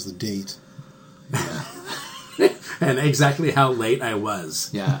probably knows the date. Yeah. And exactly how late I was.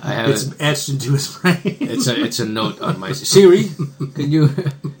 Yeah, I have it's etched into his brain. It's a note on my Siri. Can you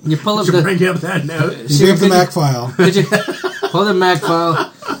pull up bring up that note? You have the Mac file. Could you pull the Mac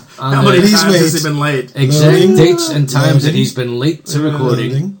file? How many times has he been late? Exact dates and times that he's been late to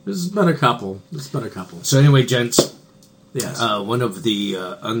recording. There's been a couple. So anyway, gents. Yes. One of the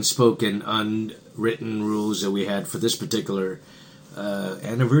unspoken, unwritten rules that we had for this particular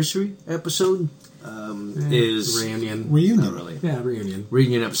anniversary episode is reunion. Not really. Yeah, reunion.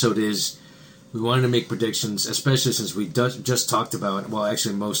 Reunion episode is we wanted to make predictions, especially since we just talked about. Well,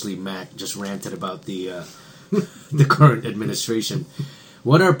 actually, mostly Mac just ranted about the current administration.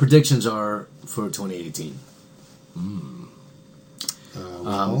 What our predictions are for 2018.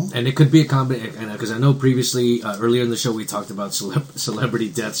 And it could be a combination, because I know previously, earlier in the show, we talked about celebrity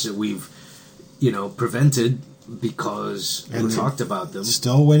deaths that we've, prevented because we talked about them.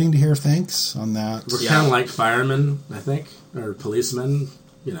 Still waiting to hear thanks on that. We're kind of like firemen, I think, or policemen,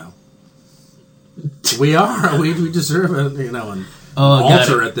 We are. We deserve an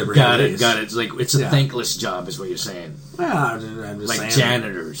altar at the very least. Got it. It's like it's a thankless job, is what you're saying. Well, I'm just like saying.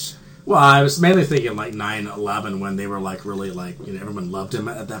 janitors. Well, I was mainly thinking like 9/11 when they were like really like everyone loved him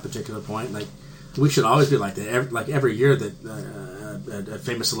at that particular point. Like we should always be like that. Like every year that a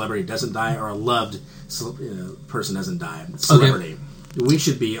famous celebrity doesn't die or a loved person doesn't die. Celebrity. Okay. We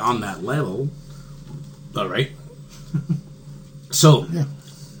should be on that level. All right. So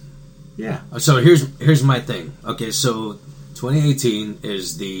yeah. So here's my thing. Okay, so 2018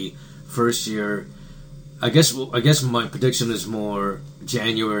 is the first year I guess my prediction is more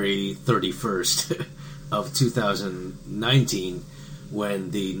January 31st of 2019,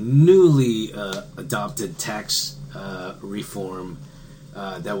 when the newly adopted tax reform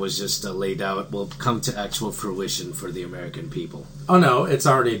that was just laid out will come to actual fruition for the American people. Oh no, it's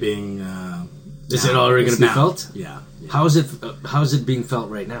already being. Is it already going to be felt? Yeah. How is it being felt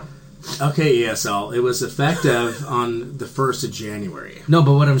right now? Okay, ESL. It was effective on the 1st of January. No,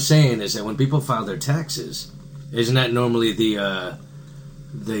 but what I'm saying is that when people file their taxes, isn't that normally the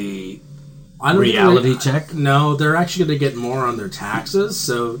reality check? No, they're actually going to get more on their taxes.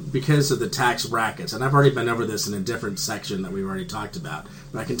 So because of the tax brackets, and I've already been over this in a different section that we've already talked about,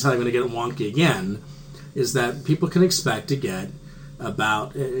 but I can tell you I'm going to get wonky again, is that people can expect to get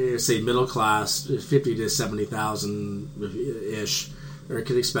about, say, middle class, 50 to 70,000 ish, or it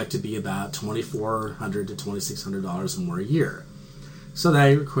could expect to be about $2,400 to $2,600 more a year. So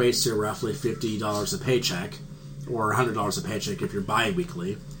that equates to roughly $50 a paycheck, or $100 a paycheck if you're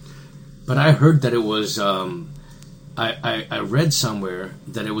bi-weekly. But I heard that it was, I read somewhere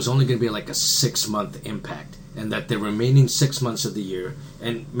that it was only going to be like a 6-month impact, and that the remaining 6 months of the year,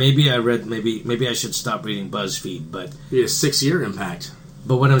 and maybe I should stop reading BuzzFeed, but be a 6-year impact.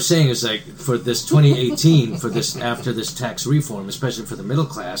 But what I'm saying is, like, for this 2018, after this tax reform, especially for the middle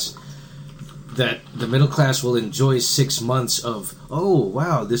class, that the middle class will enjoy 6 months of, oh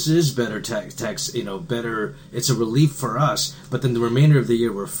wow, this is better tax, better. It's a relief for us. But then the remainder of the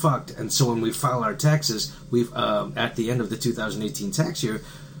year we're fucked. And so when we file our taxes, we've at the end of the 2018 tax year,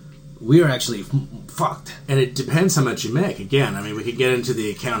 we are actually fucked. And it depends how much you make. Again, I mean, we could get into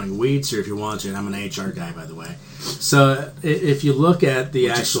the accounting weeds here if you want to. And I'm an HR guy, by the way. So if you look at the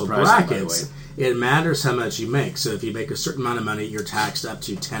actual brackets, it matters how much you make. So if you make a certain amount of money, you're taxed up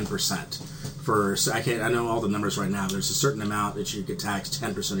to 10%. I know all the numbers right now. There's a certain amount that you get taxed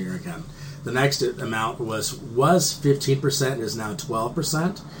 10% of your income. The next amount was 15%, is now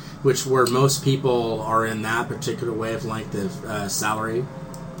 12%, which where most people are in that particular wavelength of salary.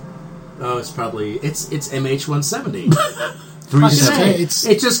 Oh, it's MH170.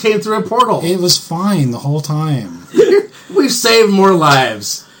 It just came through a portal. It was fine the whole time. We've saved more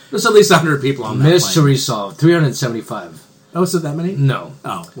lives. There's at least 100 people on that Mystery solved. 375. Oh, is it that many? No.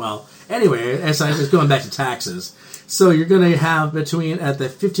 Oh, well. Anyway, as I was going back to taxes, so you're going to have at the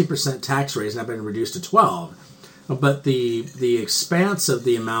 50% tax rate has now been reduced to 12%, but the expanse of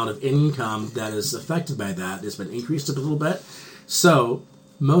the amount of income that is affected by that has been increased a little bit. So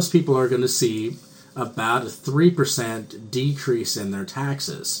most people are going to see about a 3% decrease in their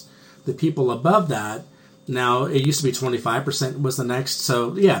taxes. The people above that, now it used to be 25% was the next.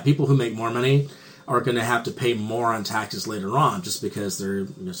 So yeah, people who make more money are going to have to pay more on taxes later on, just because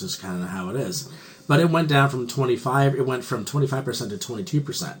this is kind of how it is. But it went down from 25%. It went from 25% to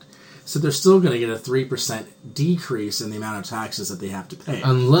 22%. So they're still going to get a 3% decrease in the amount of taxes that they have to pay,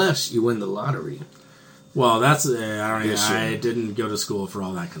 unless you win the lottery. Well, that's I didn't go to school for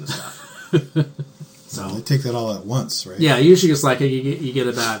all that kind of stuff. So they take that all at once, right? Yeah, usually it's like you get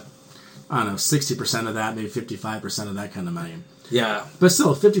about 60% of that, maybe 55% of that kind of money. Yeah, but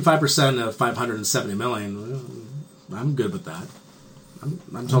still, 55% of $570 million. I'm good with that. I'm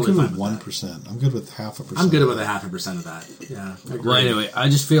totally fine with 1%. I'm good with 0.5%. I'm good with 0.5% of that. Yeah. Well, anyway, I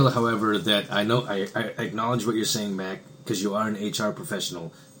just feel, however, that I acknowledge what you're saying, Mac, because you are an HR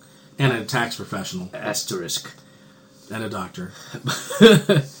professional and a tax professional. Asterisk. And a doctor.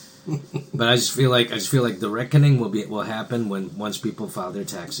 But I just feel like the reckoning will happen once people file their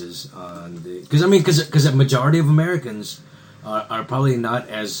taxes on because a majority of Americans are probably not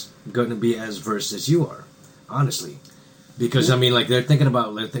going to be as versed as you are, honestly. Because they're thinking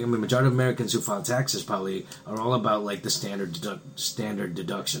about majority of Americans who file taxes probably are all about like the standard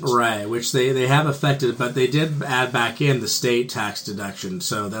deductions, right? Which they have affected, but they did add back in the state tax deduction,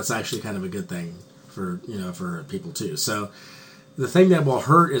 so that's actually kind of a good thing for people too. So the thing that will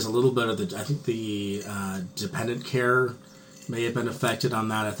hurt is a little bit of the dependent care may have been affected on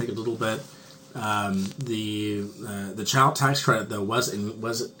that. I think a little bit. The child tax credit though was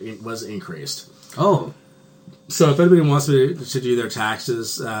increased. Oh. So if anybody wants to do their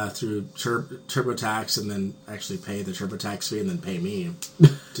taxes through TurboTax and then actually pay the TurboTax fee and then pay me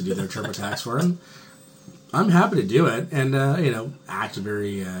to do their TurboTax for them, I'm happy to do it and act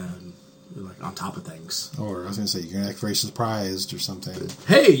very on top of things. Or I was going to say you're going to act very surprised or something.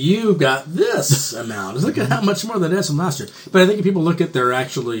 Hey, you got this amount. Look at how much more than this from last year. But I think if people look at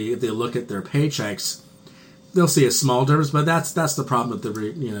if they look at their paychecks, they'll see a small difference, but that's the problem with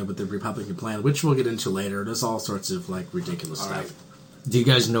the Republican plan, which we'll get into later. There's all sorts of ridiculous stuff. Right. Do you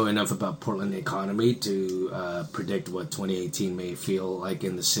guys know enough about Portland economy to predict what 2018 may feel like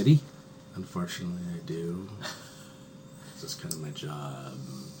in the city? Unfortunately, I do. It's just kind of my job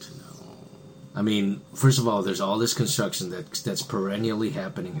to know. I mean, first of all, there's all this construction that's perennially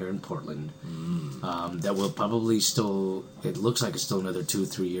happening here in Portland. That will probably still. It looks like it's still another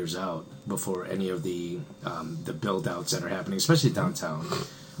 2-3 years out before any of the build outs that are happening, especially downtown,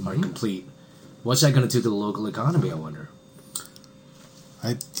 are complete. What's that going to do to the local economy? I wonder.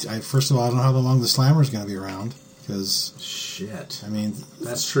 I first of all, I don't know how long the Slammer's going to be around because shit. I mean,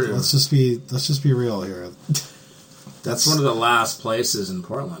 that's true. Let's just be real here. That's one of the last places in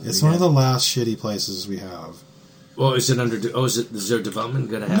Portland. It's one of the last shitty places we have. Well, is it under? Is there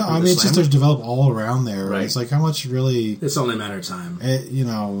development going to happen? No, I mean it's just there's developed all around there. Right. It's like how much really. It's only a matter of time.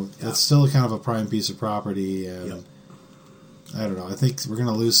 It's still kind of a prime piece of property, and I don't know. I think we're going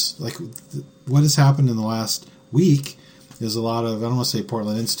to lose. Like what has happened in the last week is a lot of, I don't want to say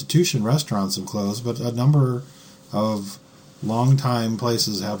Portland institution restaurants have closed, but a number of long-time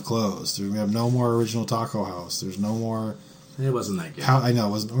places have closed. We have no more Original Taco House. There's no more. It wasn't that good. I know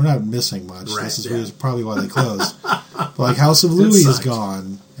we're not missing much. Right, this is probably why they closed. But like House of Louis is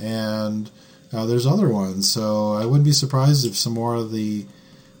gone, and there's other ones. So I wouldn't be surprised if some more of the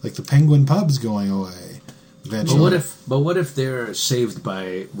Penguin pub's going away eventually. But what if they're saved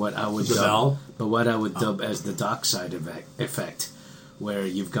by what I would dub as the dockside effect, where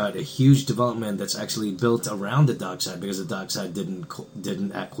you've got a huge development that's actually built around the dockside because the dockside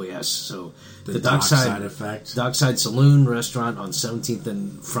didn't acquiesce. So the dockside effect, dockside saloon restaurant on 17th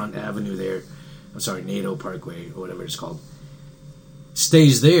and Front Avenue there. I'm sorry, NATO Parkway or whatever it's called,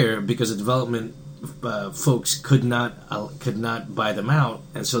 stays there because the development folks could not buy them out,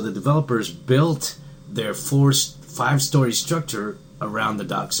 and so the developers built their 5-story structure around the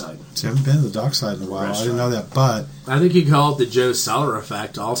dockside. See, I haven't been to the dockside in a while. I didn't know that, but I think you call it the Joe Seller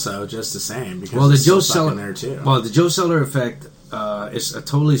effect, also just the same. Because the Joe Seller there too. Well, the Joe Seller effect is a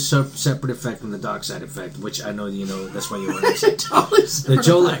totally separate effect from the dockside effect, which I know you know. That's why you want to say the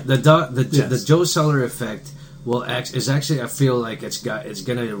Joe Seller effect is actually. I feel like it's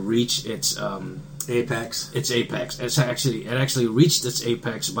going to reach its apex. Its apex. It actually reached its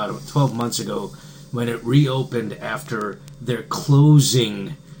apex about 12 months ago, when it reopened after their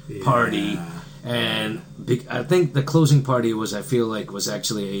closing party. And I think the closing party was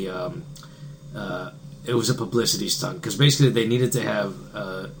actually it was a publicity stunt, because basically they needed to have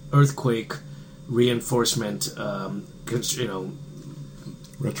earthquake reinforcement,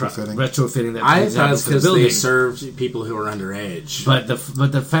 retrofitting that. I thought it's because they served people who were underage. But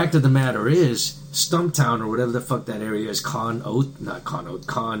the fact of the matter is, Stumptown, or whatever the fuck that area is, Conway.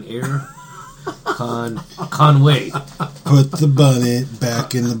 Put the bunny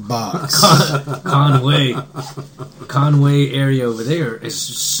back in the box. Conway area over there is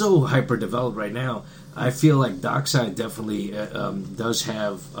so hyper developed right now. I feel like Dockside definitely does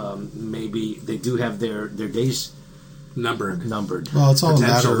have maybe they do have their days numbered. Well, it's all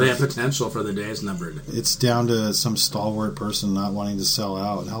potential. They have potential for the days numbered. It's down to some stalwart person not wanting to sell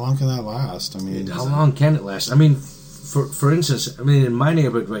out. How long can that last? I mean, how long can it last? I mean, for instance, in my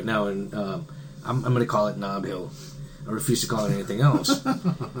neighborhood right now, and I'm going to call it Nob Hill. I refuse to call it anything else.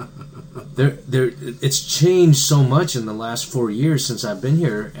 It's changed so much in the last 4 years since I've been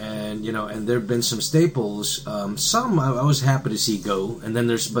here, and there have been some staples. Some I was happy to see go, and then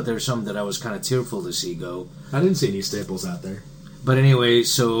there's some that I was kind of tearful to see go. I didn't see any staples out there. But anyway,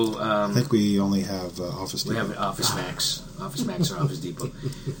 so I think we only have Office Depot. We have Office Max or Office Depot.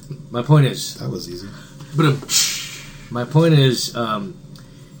 My point is that was easy. My point is,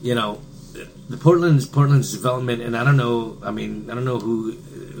 the Portland's development, and I don't know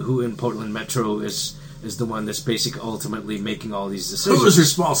who in Portland Metro is the one that's basically ultimately making all these decisions. Who is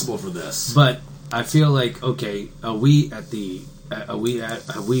responsible for this? But I feel like, okay, have we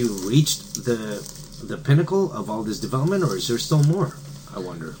reached the pinnacle of all this development, or is there still more? I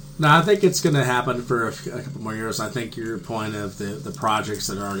wonder. No, I think it's going to happen for a couple more years. I think your point of the projects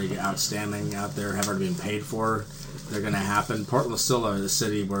that are already outstanding out there have already been paid for. They're going to happen. Portland's still a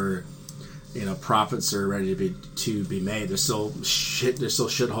city where profits are ready to be made. There's still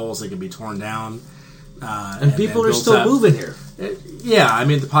shitholes that can be torn down, and people are still moving here.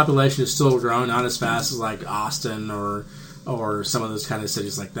 The population is still growing, not as fast as like Austin or some of those kind of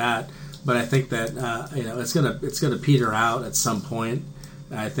cities like that. But I think that it's gonna peter out at some point.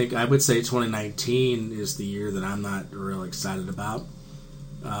 I would say 2019 is the year that I'm not real excited about.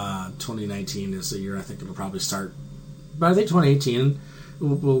 2019 is the year I think it'll probably start, but I think 2018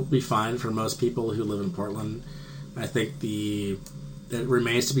 will be fine for most people who live in Portland. I think it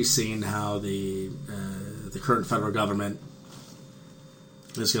remains to be seen how the current federal government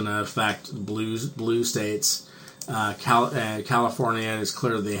is going to affect blue states California is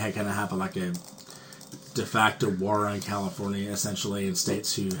clearly they kind of have like a de facto war on California, essentially, in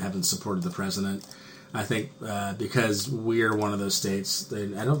states who haven't supported the president. I think because we're one of those states, I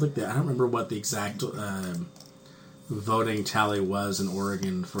don't remember what the exact voting tally was in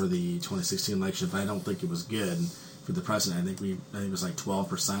Oregon for the 2016 election, but I don't think it was good for the president. I think it was like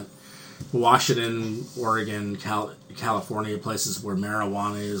 12%. Washington, Oregon, California, places where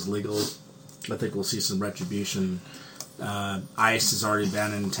marijuana is legal, I think we'll see some retribution. ICE has already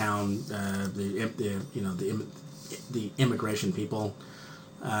been in town. The immigration people.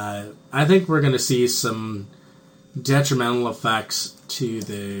 I think we're going to see some detrimental effects to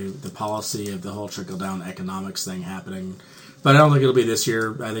the policy of the whole trickle-down economics thing happening. But I don't think it'll be this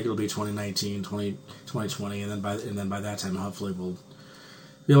year. I think it'll be 2019, 2020, and then by that time, hopefully, we'll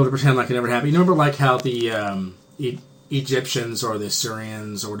be able to pretend like it never happened. You remember like how the Egyptians or the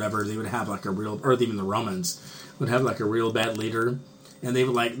Assyrians or whatever, they would have like a real, or even the Romans would have like a real bad leader, and they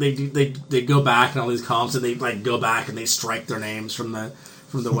would like they go back in all these columns and they like go back and they strike their names from the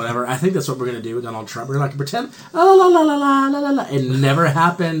whatever. I think that's what we're going to do with Donald Trump. We're like pretend, la la la la la la la. It never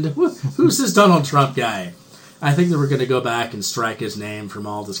happened. Who's this Donald Trump guy? I think that we're going to go back and strike his name from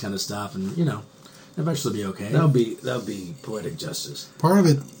all this kind of stuff, and eventually be okay. That'll be poetic justice. Part of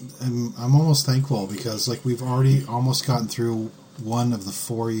it, I'm almost thankful because like we've already almost gotten through one of the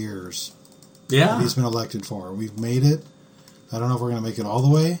 4 years. Yeah, that he's been elected for. We've made it. I don't know if we're going to make it all the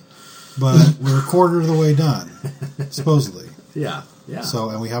way, but we're a quarter of the way done, supposedly. Yeah. So,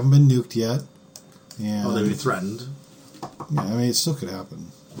 and we haven't been nuked yet. And they've been threatened. Yeah, I mean, it still could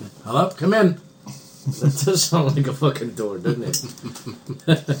happen. Hello, come in. That does sound like a fucking door, doesn't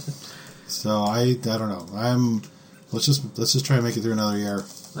it? So I don't know. Let's just try to make it through another year.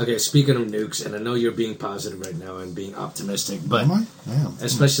 Okay, speaking of nukes, and I know you're being positive right now and being optimistic, but am I? I am.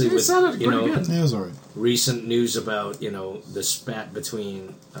 Especially with good. Yeah, it was all right. Recent news about the spat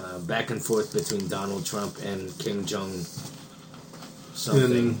between back and forth between Donald Trump and Kim Jong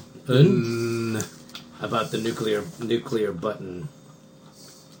something about the nuclear button.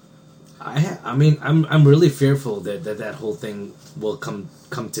 I mean, I'm really fearful that whole thing will come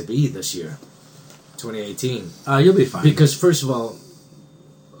to be this year, 2018. You'll be fine. Because first of all,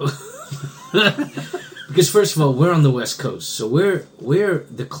 we're on the West Coast, so we're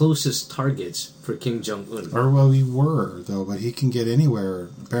the closest targets for Kim Jong Un. Or well, we were though, but he can get anywhere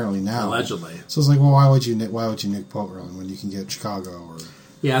apparently now. Allegedly. So it's like, well, why would you nuke Portland when you can get Chicago or?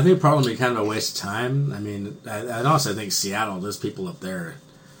 Yeah, I think it'd probably be kind of a waste of time. I mean, I also think Seattle. Those people up there,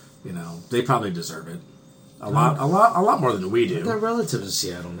 they probably deserve it. A lot more than we do. They're relatives in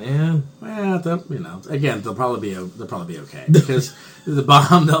Seattle, man. Well, again, they'll probably be okay because the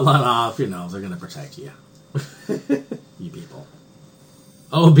bomb they'll let off, they're going to protect you, you people.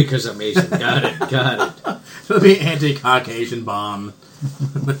 Oh, because I'm Asian. Got it. It'll be anti-Caucasian bomb.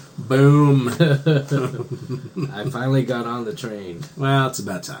 Boom. I finally got on the train. Well, it's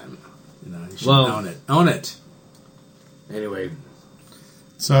about time. You should own it. Own it. Anyway.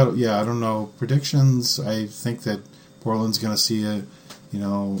 So, yeah, I don't know. Predictions, I think that Portland's going to see a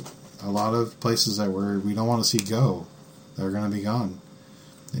lot of places that we don't want to see go. They're going to be gone.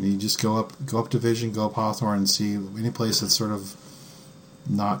 And you just go up Division, go up Hawthorne, and see any place that's sort of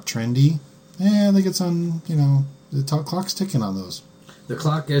not trendy. I think it's on, the clock's ticking on those. The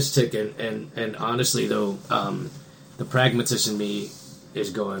clock is ticking, and honestly, though, the pragmatist in me is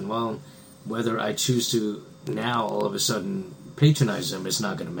going, well, whether I choose to now all of a sudden patronize them, it's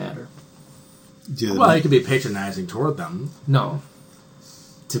not going to matter. Well, you could be patronizing toward them. No.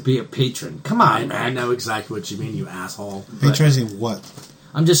 To be a patron. Come on, man. I know exactly what you mean, you asshole. Patronizing what?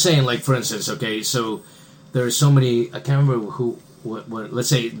 I'm just saying, like, for instance, okay, so there are so many, I can't remember what let's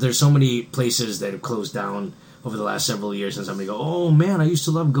say there's so many places that have closed down over the last several years, and somebody go, oh, man, I used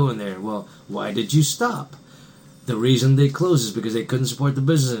to love going there. Well, why did you stop? The reason they closed is because they couldn't support the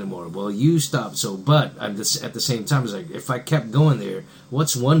business anymore. Well, you stopped. But at the same time, it's like, if I kept going there,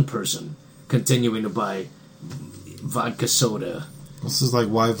 what's one person continuing to buy vodka soda? This is like,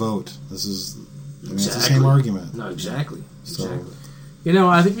 why vote? It's the same argument. No, exactly. Exactly.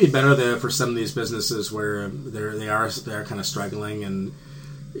 I think it'd be better though for some of these businesses where they are kind of struggling, and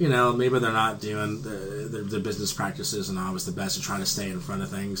maybe they're not doing their business practices and always the best, and trying to stay in front of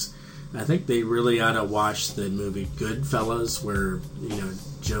things. I think they really ought to watch the movie Goodfellas, where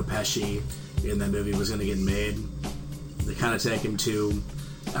Joe Pesci in that movie was going to get made. They kind of take him to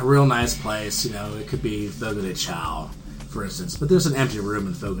a real nice place. It could be Fogo de Chao, for instance, but there's an empty room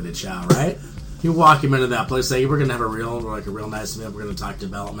in Fogo de Chao, right? You walk him into that place, say we're going to have a real nice meal. We're going to talk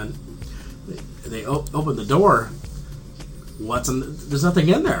development. They open the door. There's nothing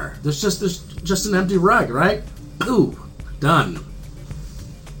in there. There's just an empty rug, right? Ooh, done.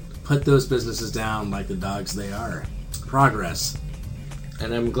 Put those businesses down like the dogs they are. Progress.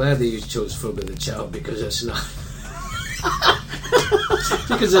 And I'm glad that you chose Fogo de Chao because it's not...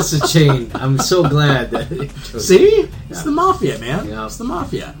 because that's a chain. I'm so glad that... See? It's the mafia, man. Yeah. It's the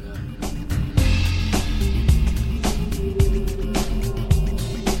mafia. Yeah.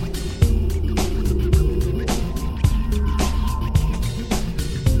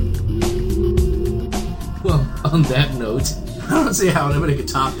 Well, on that note... I don't see how anybody could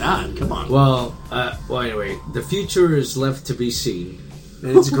top that. Come on. Well, anyway, the future is left to be seen.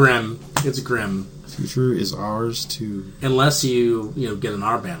 It's grim. It's grim. Future is ours to... Unless you get on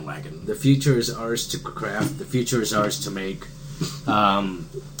our bandwagon. The future is ours to craft. The future is ours to make. The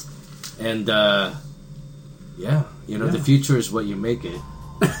future is what you make it.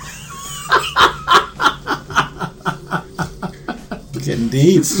 Getting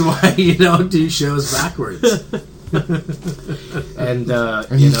deep. This is why you don't do shows backwards. And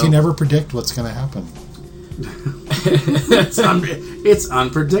you can never predict what's going to happen. It's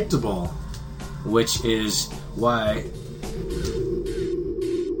unpredictable. Which is why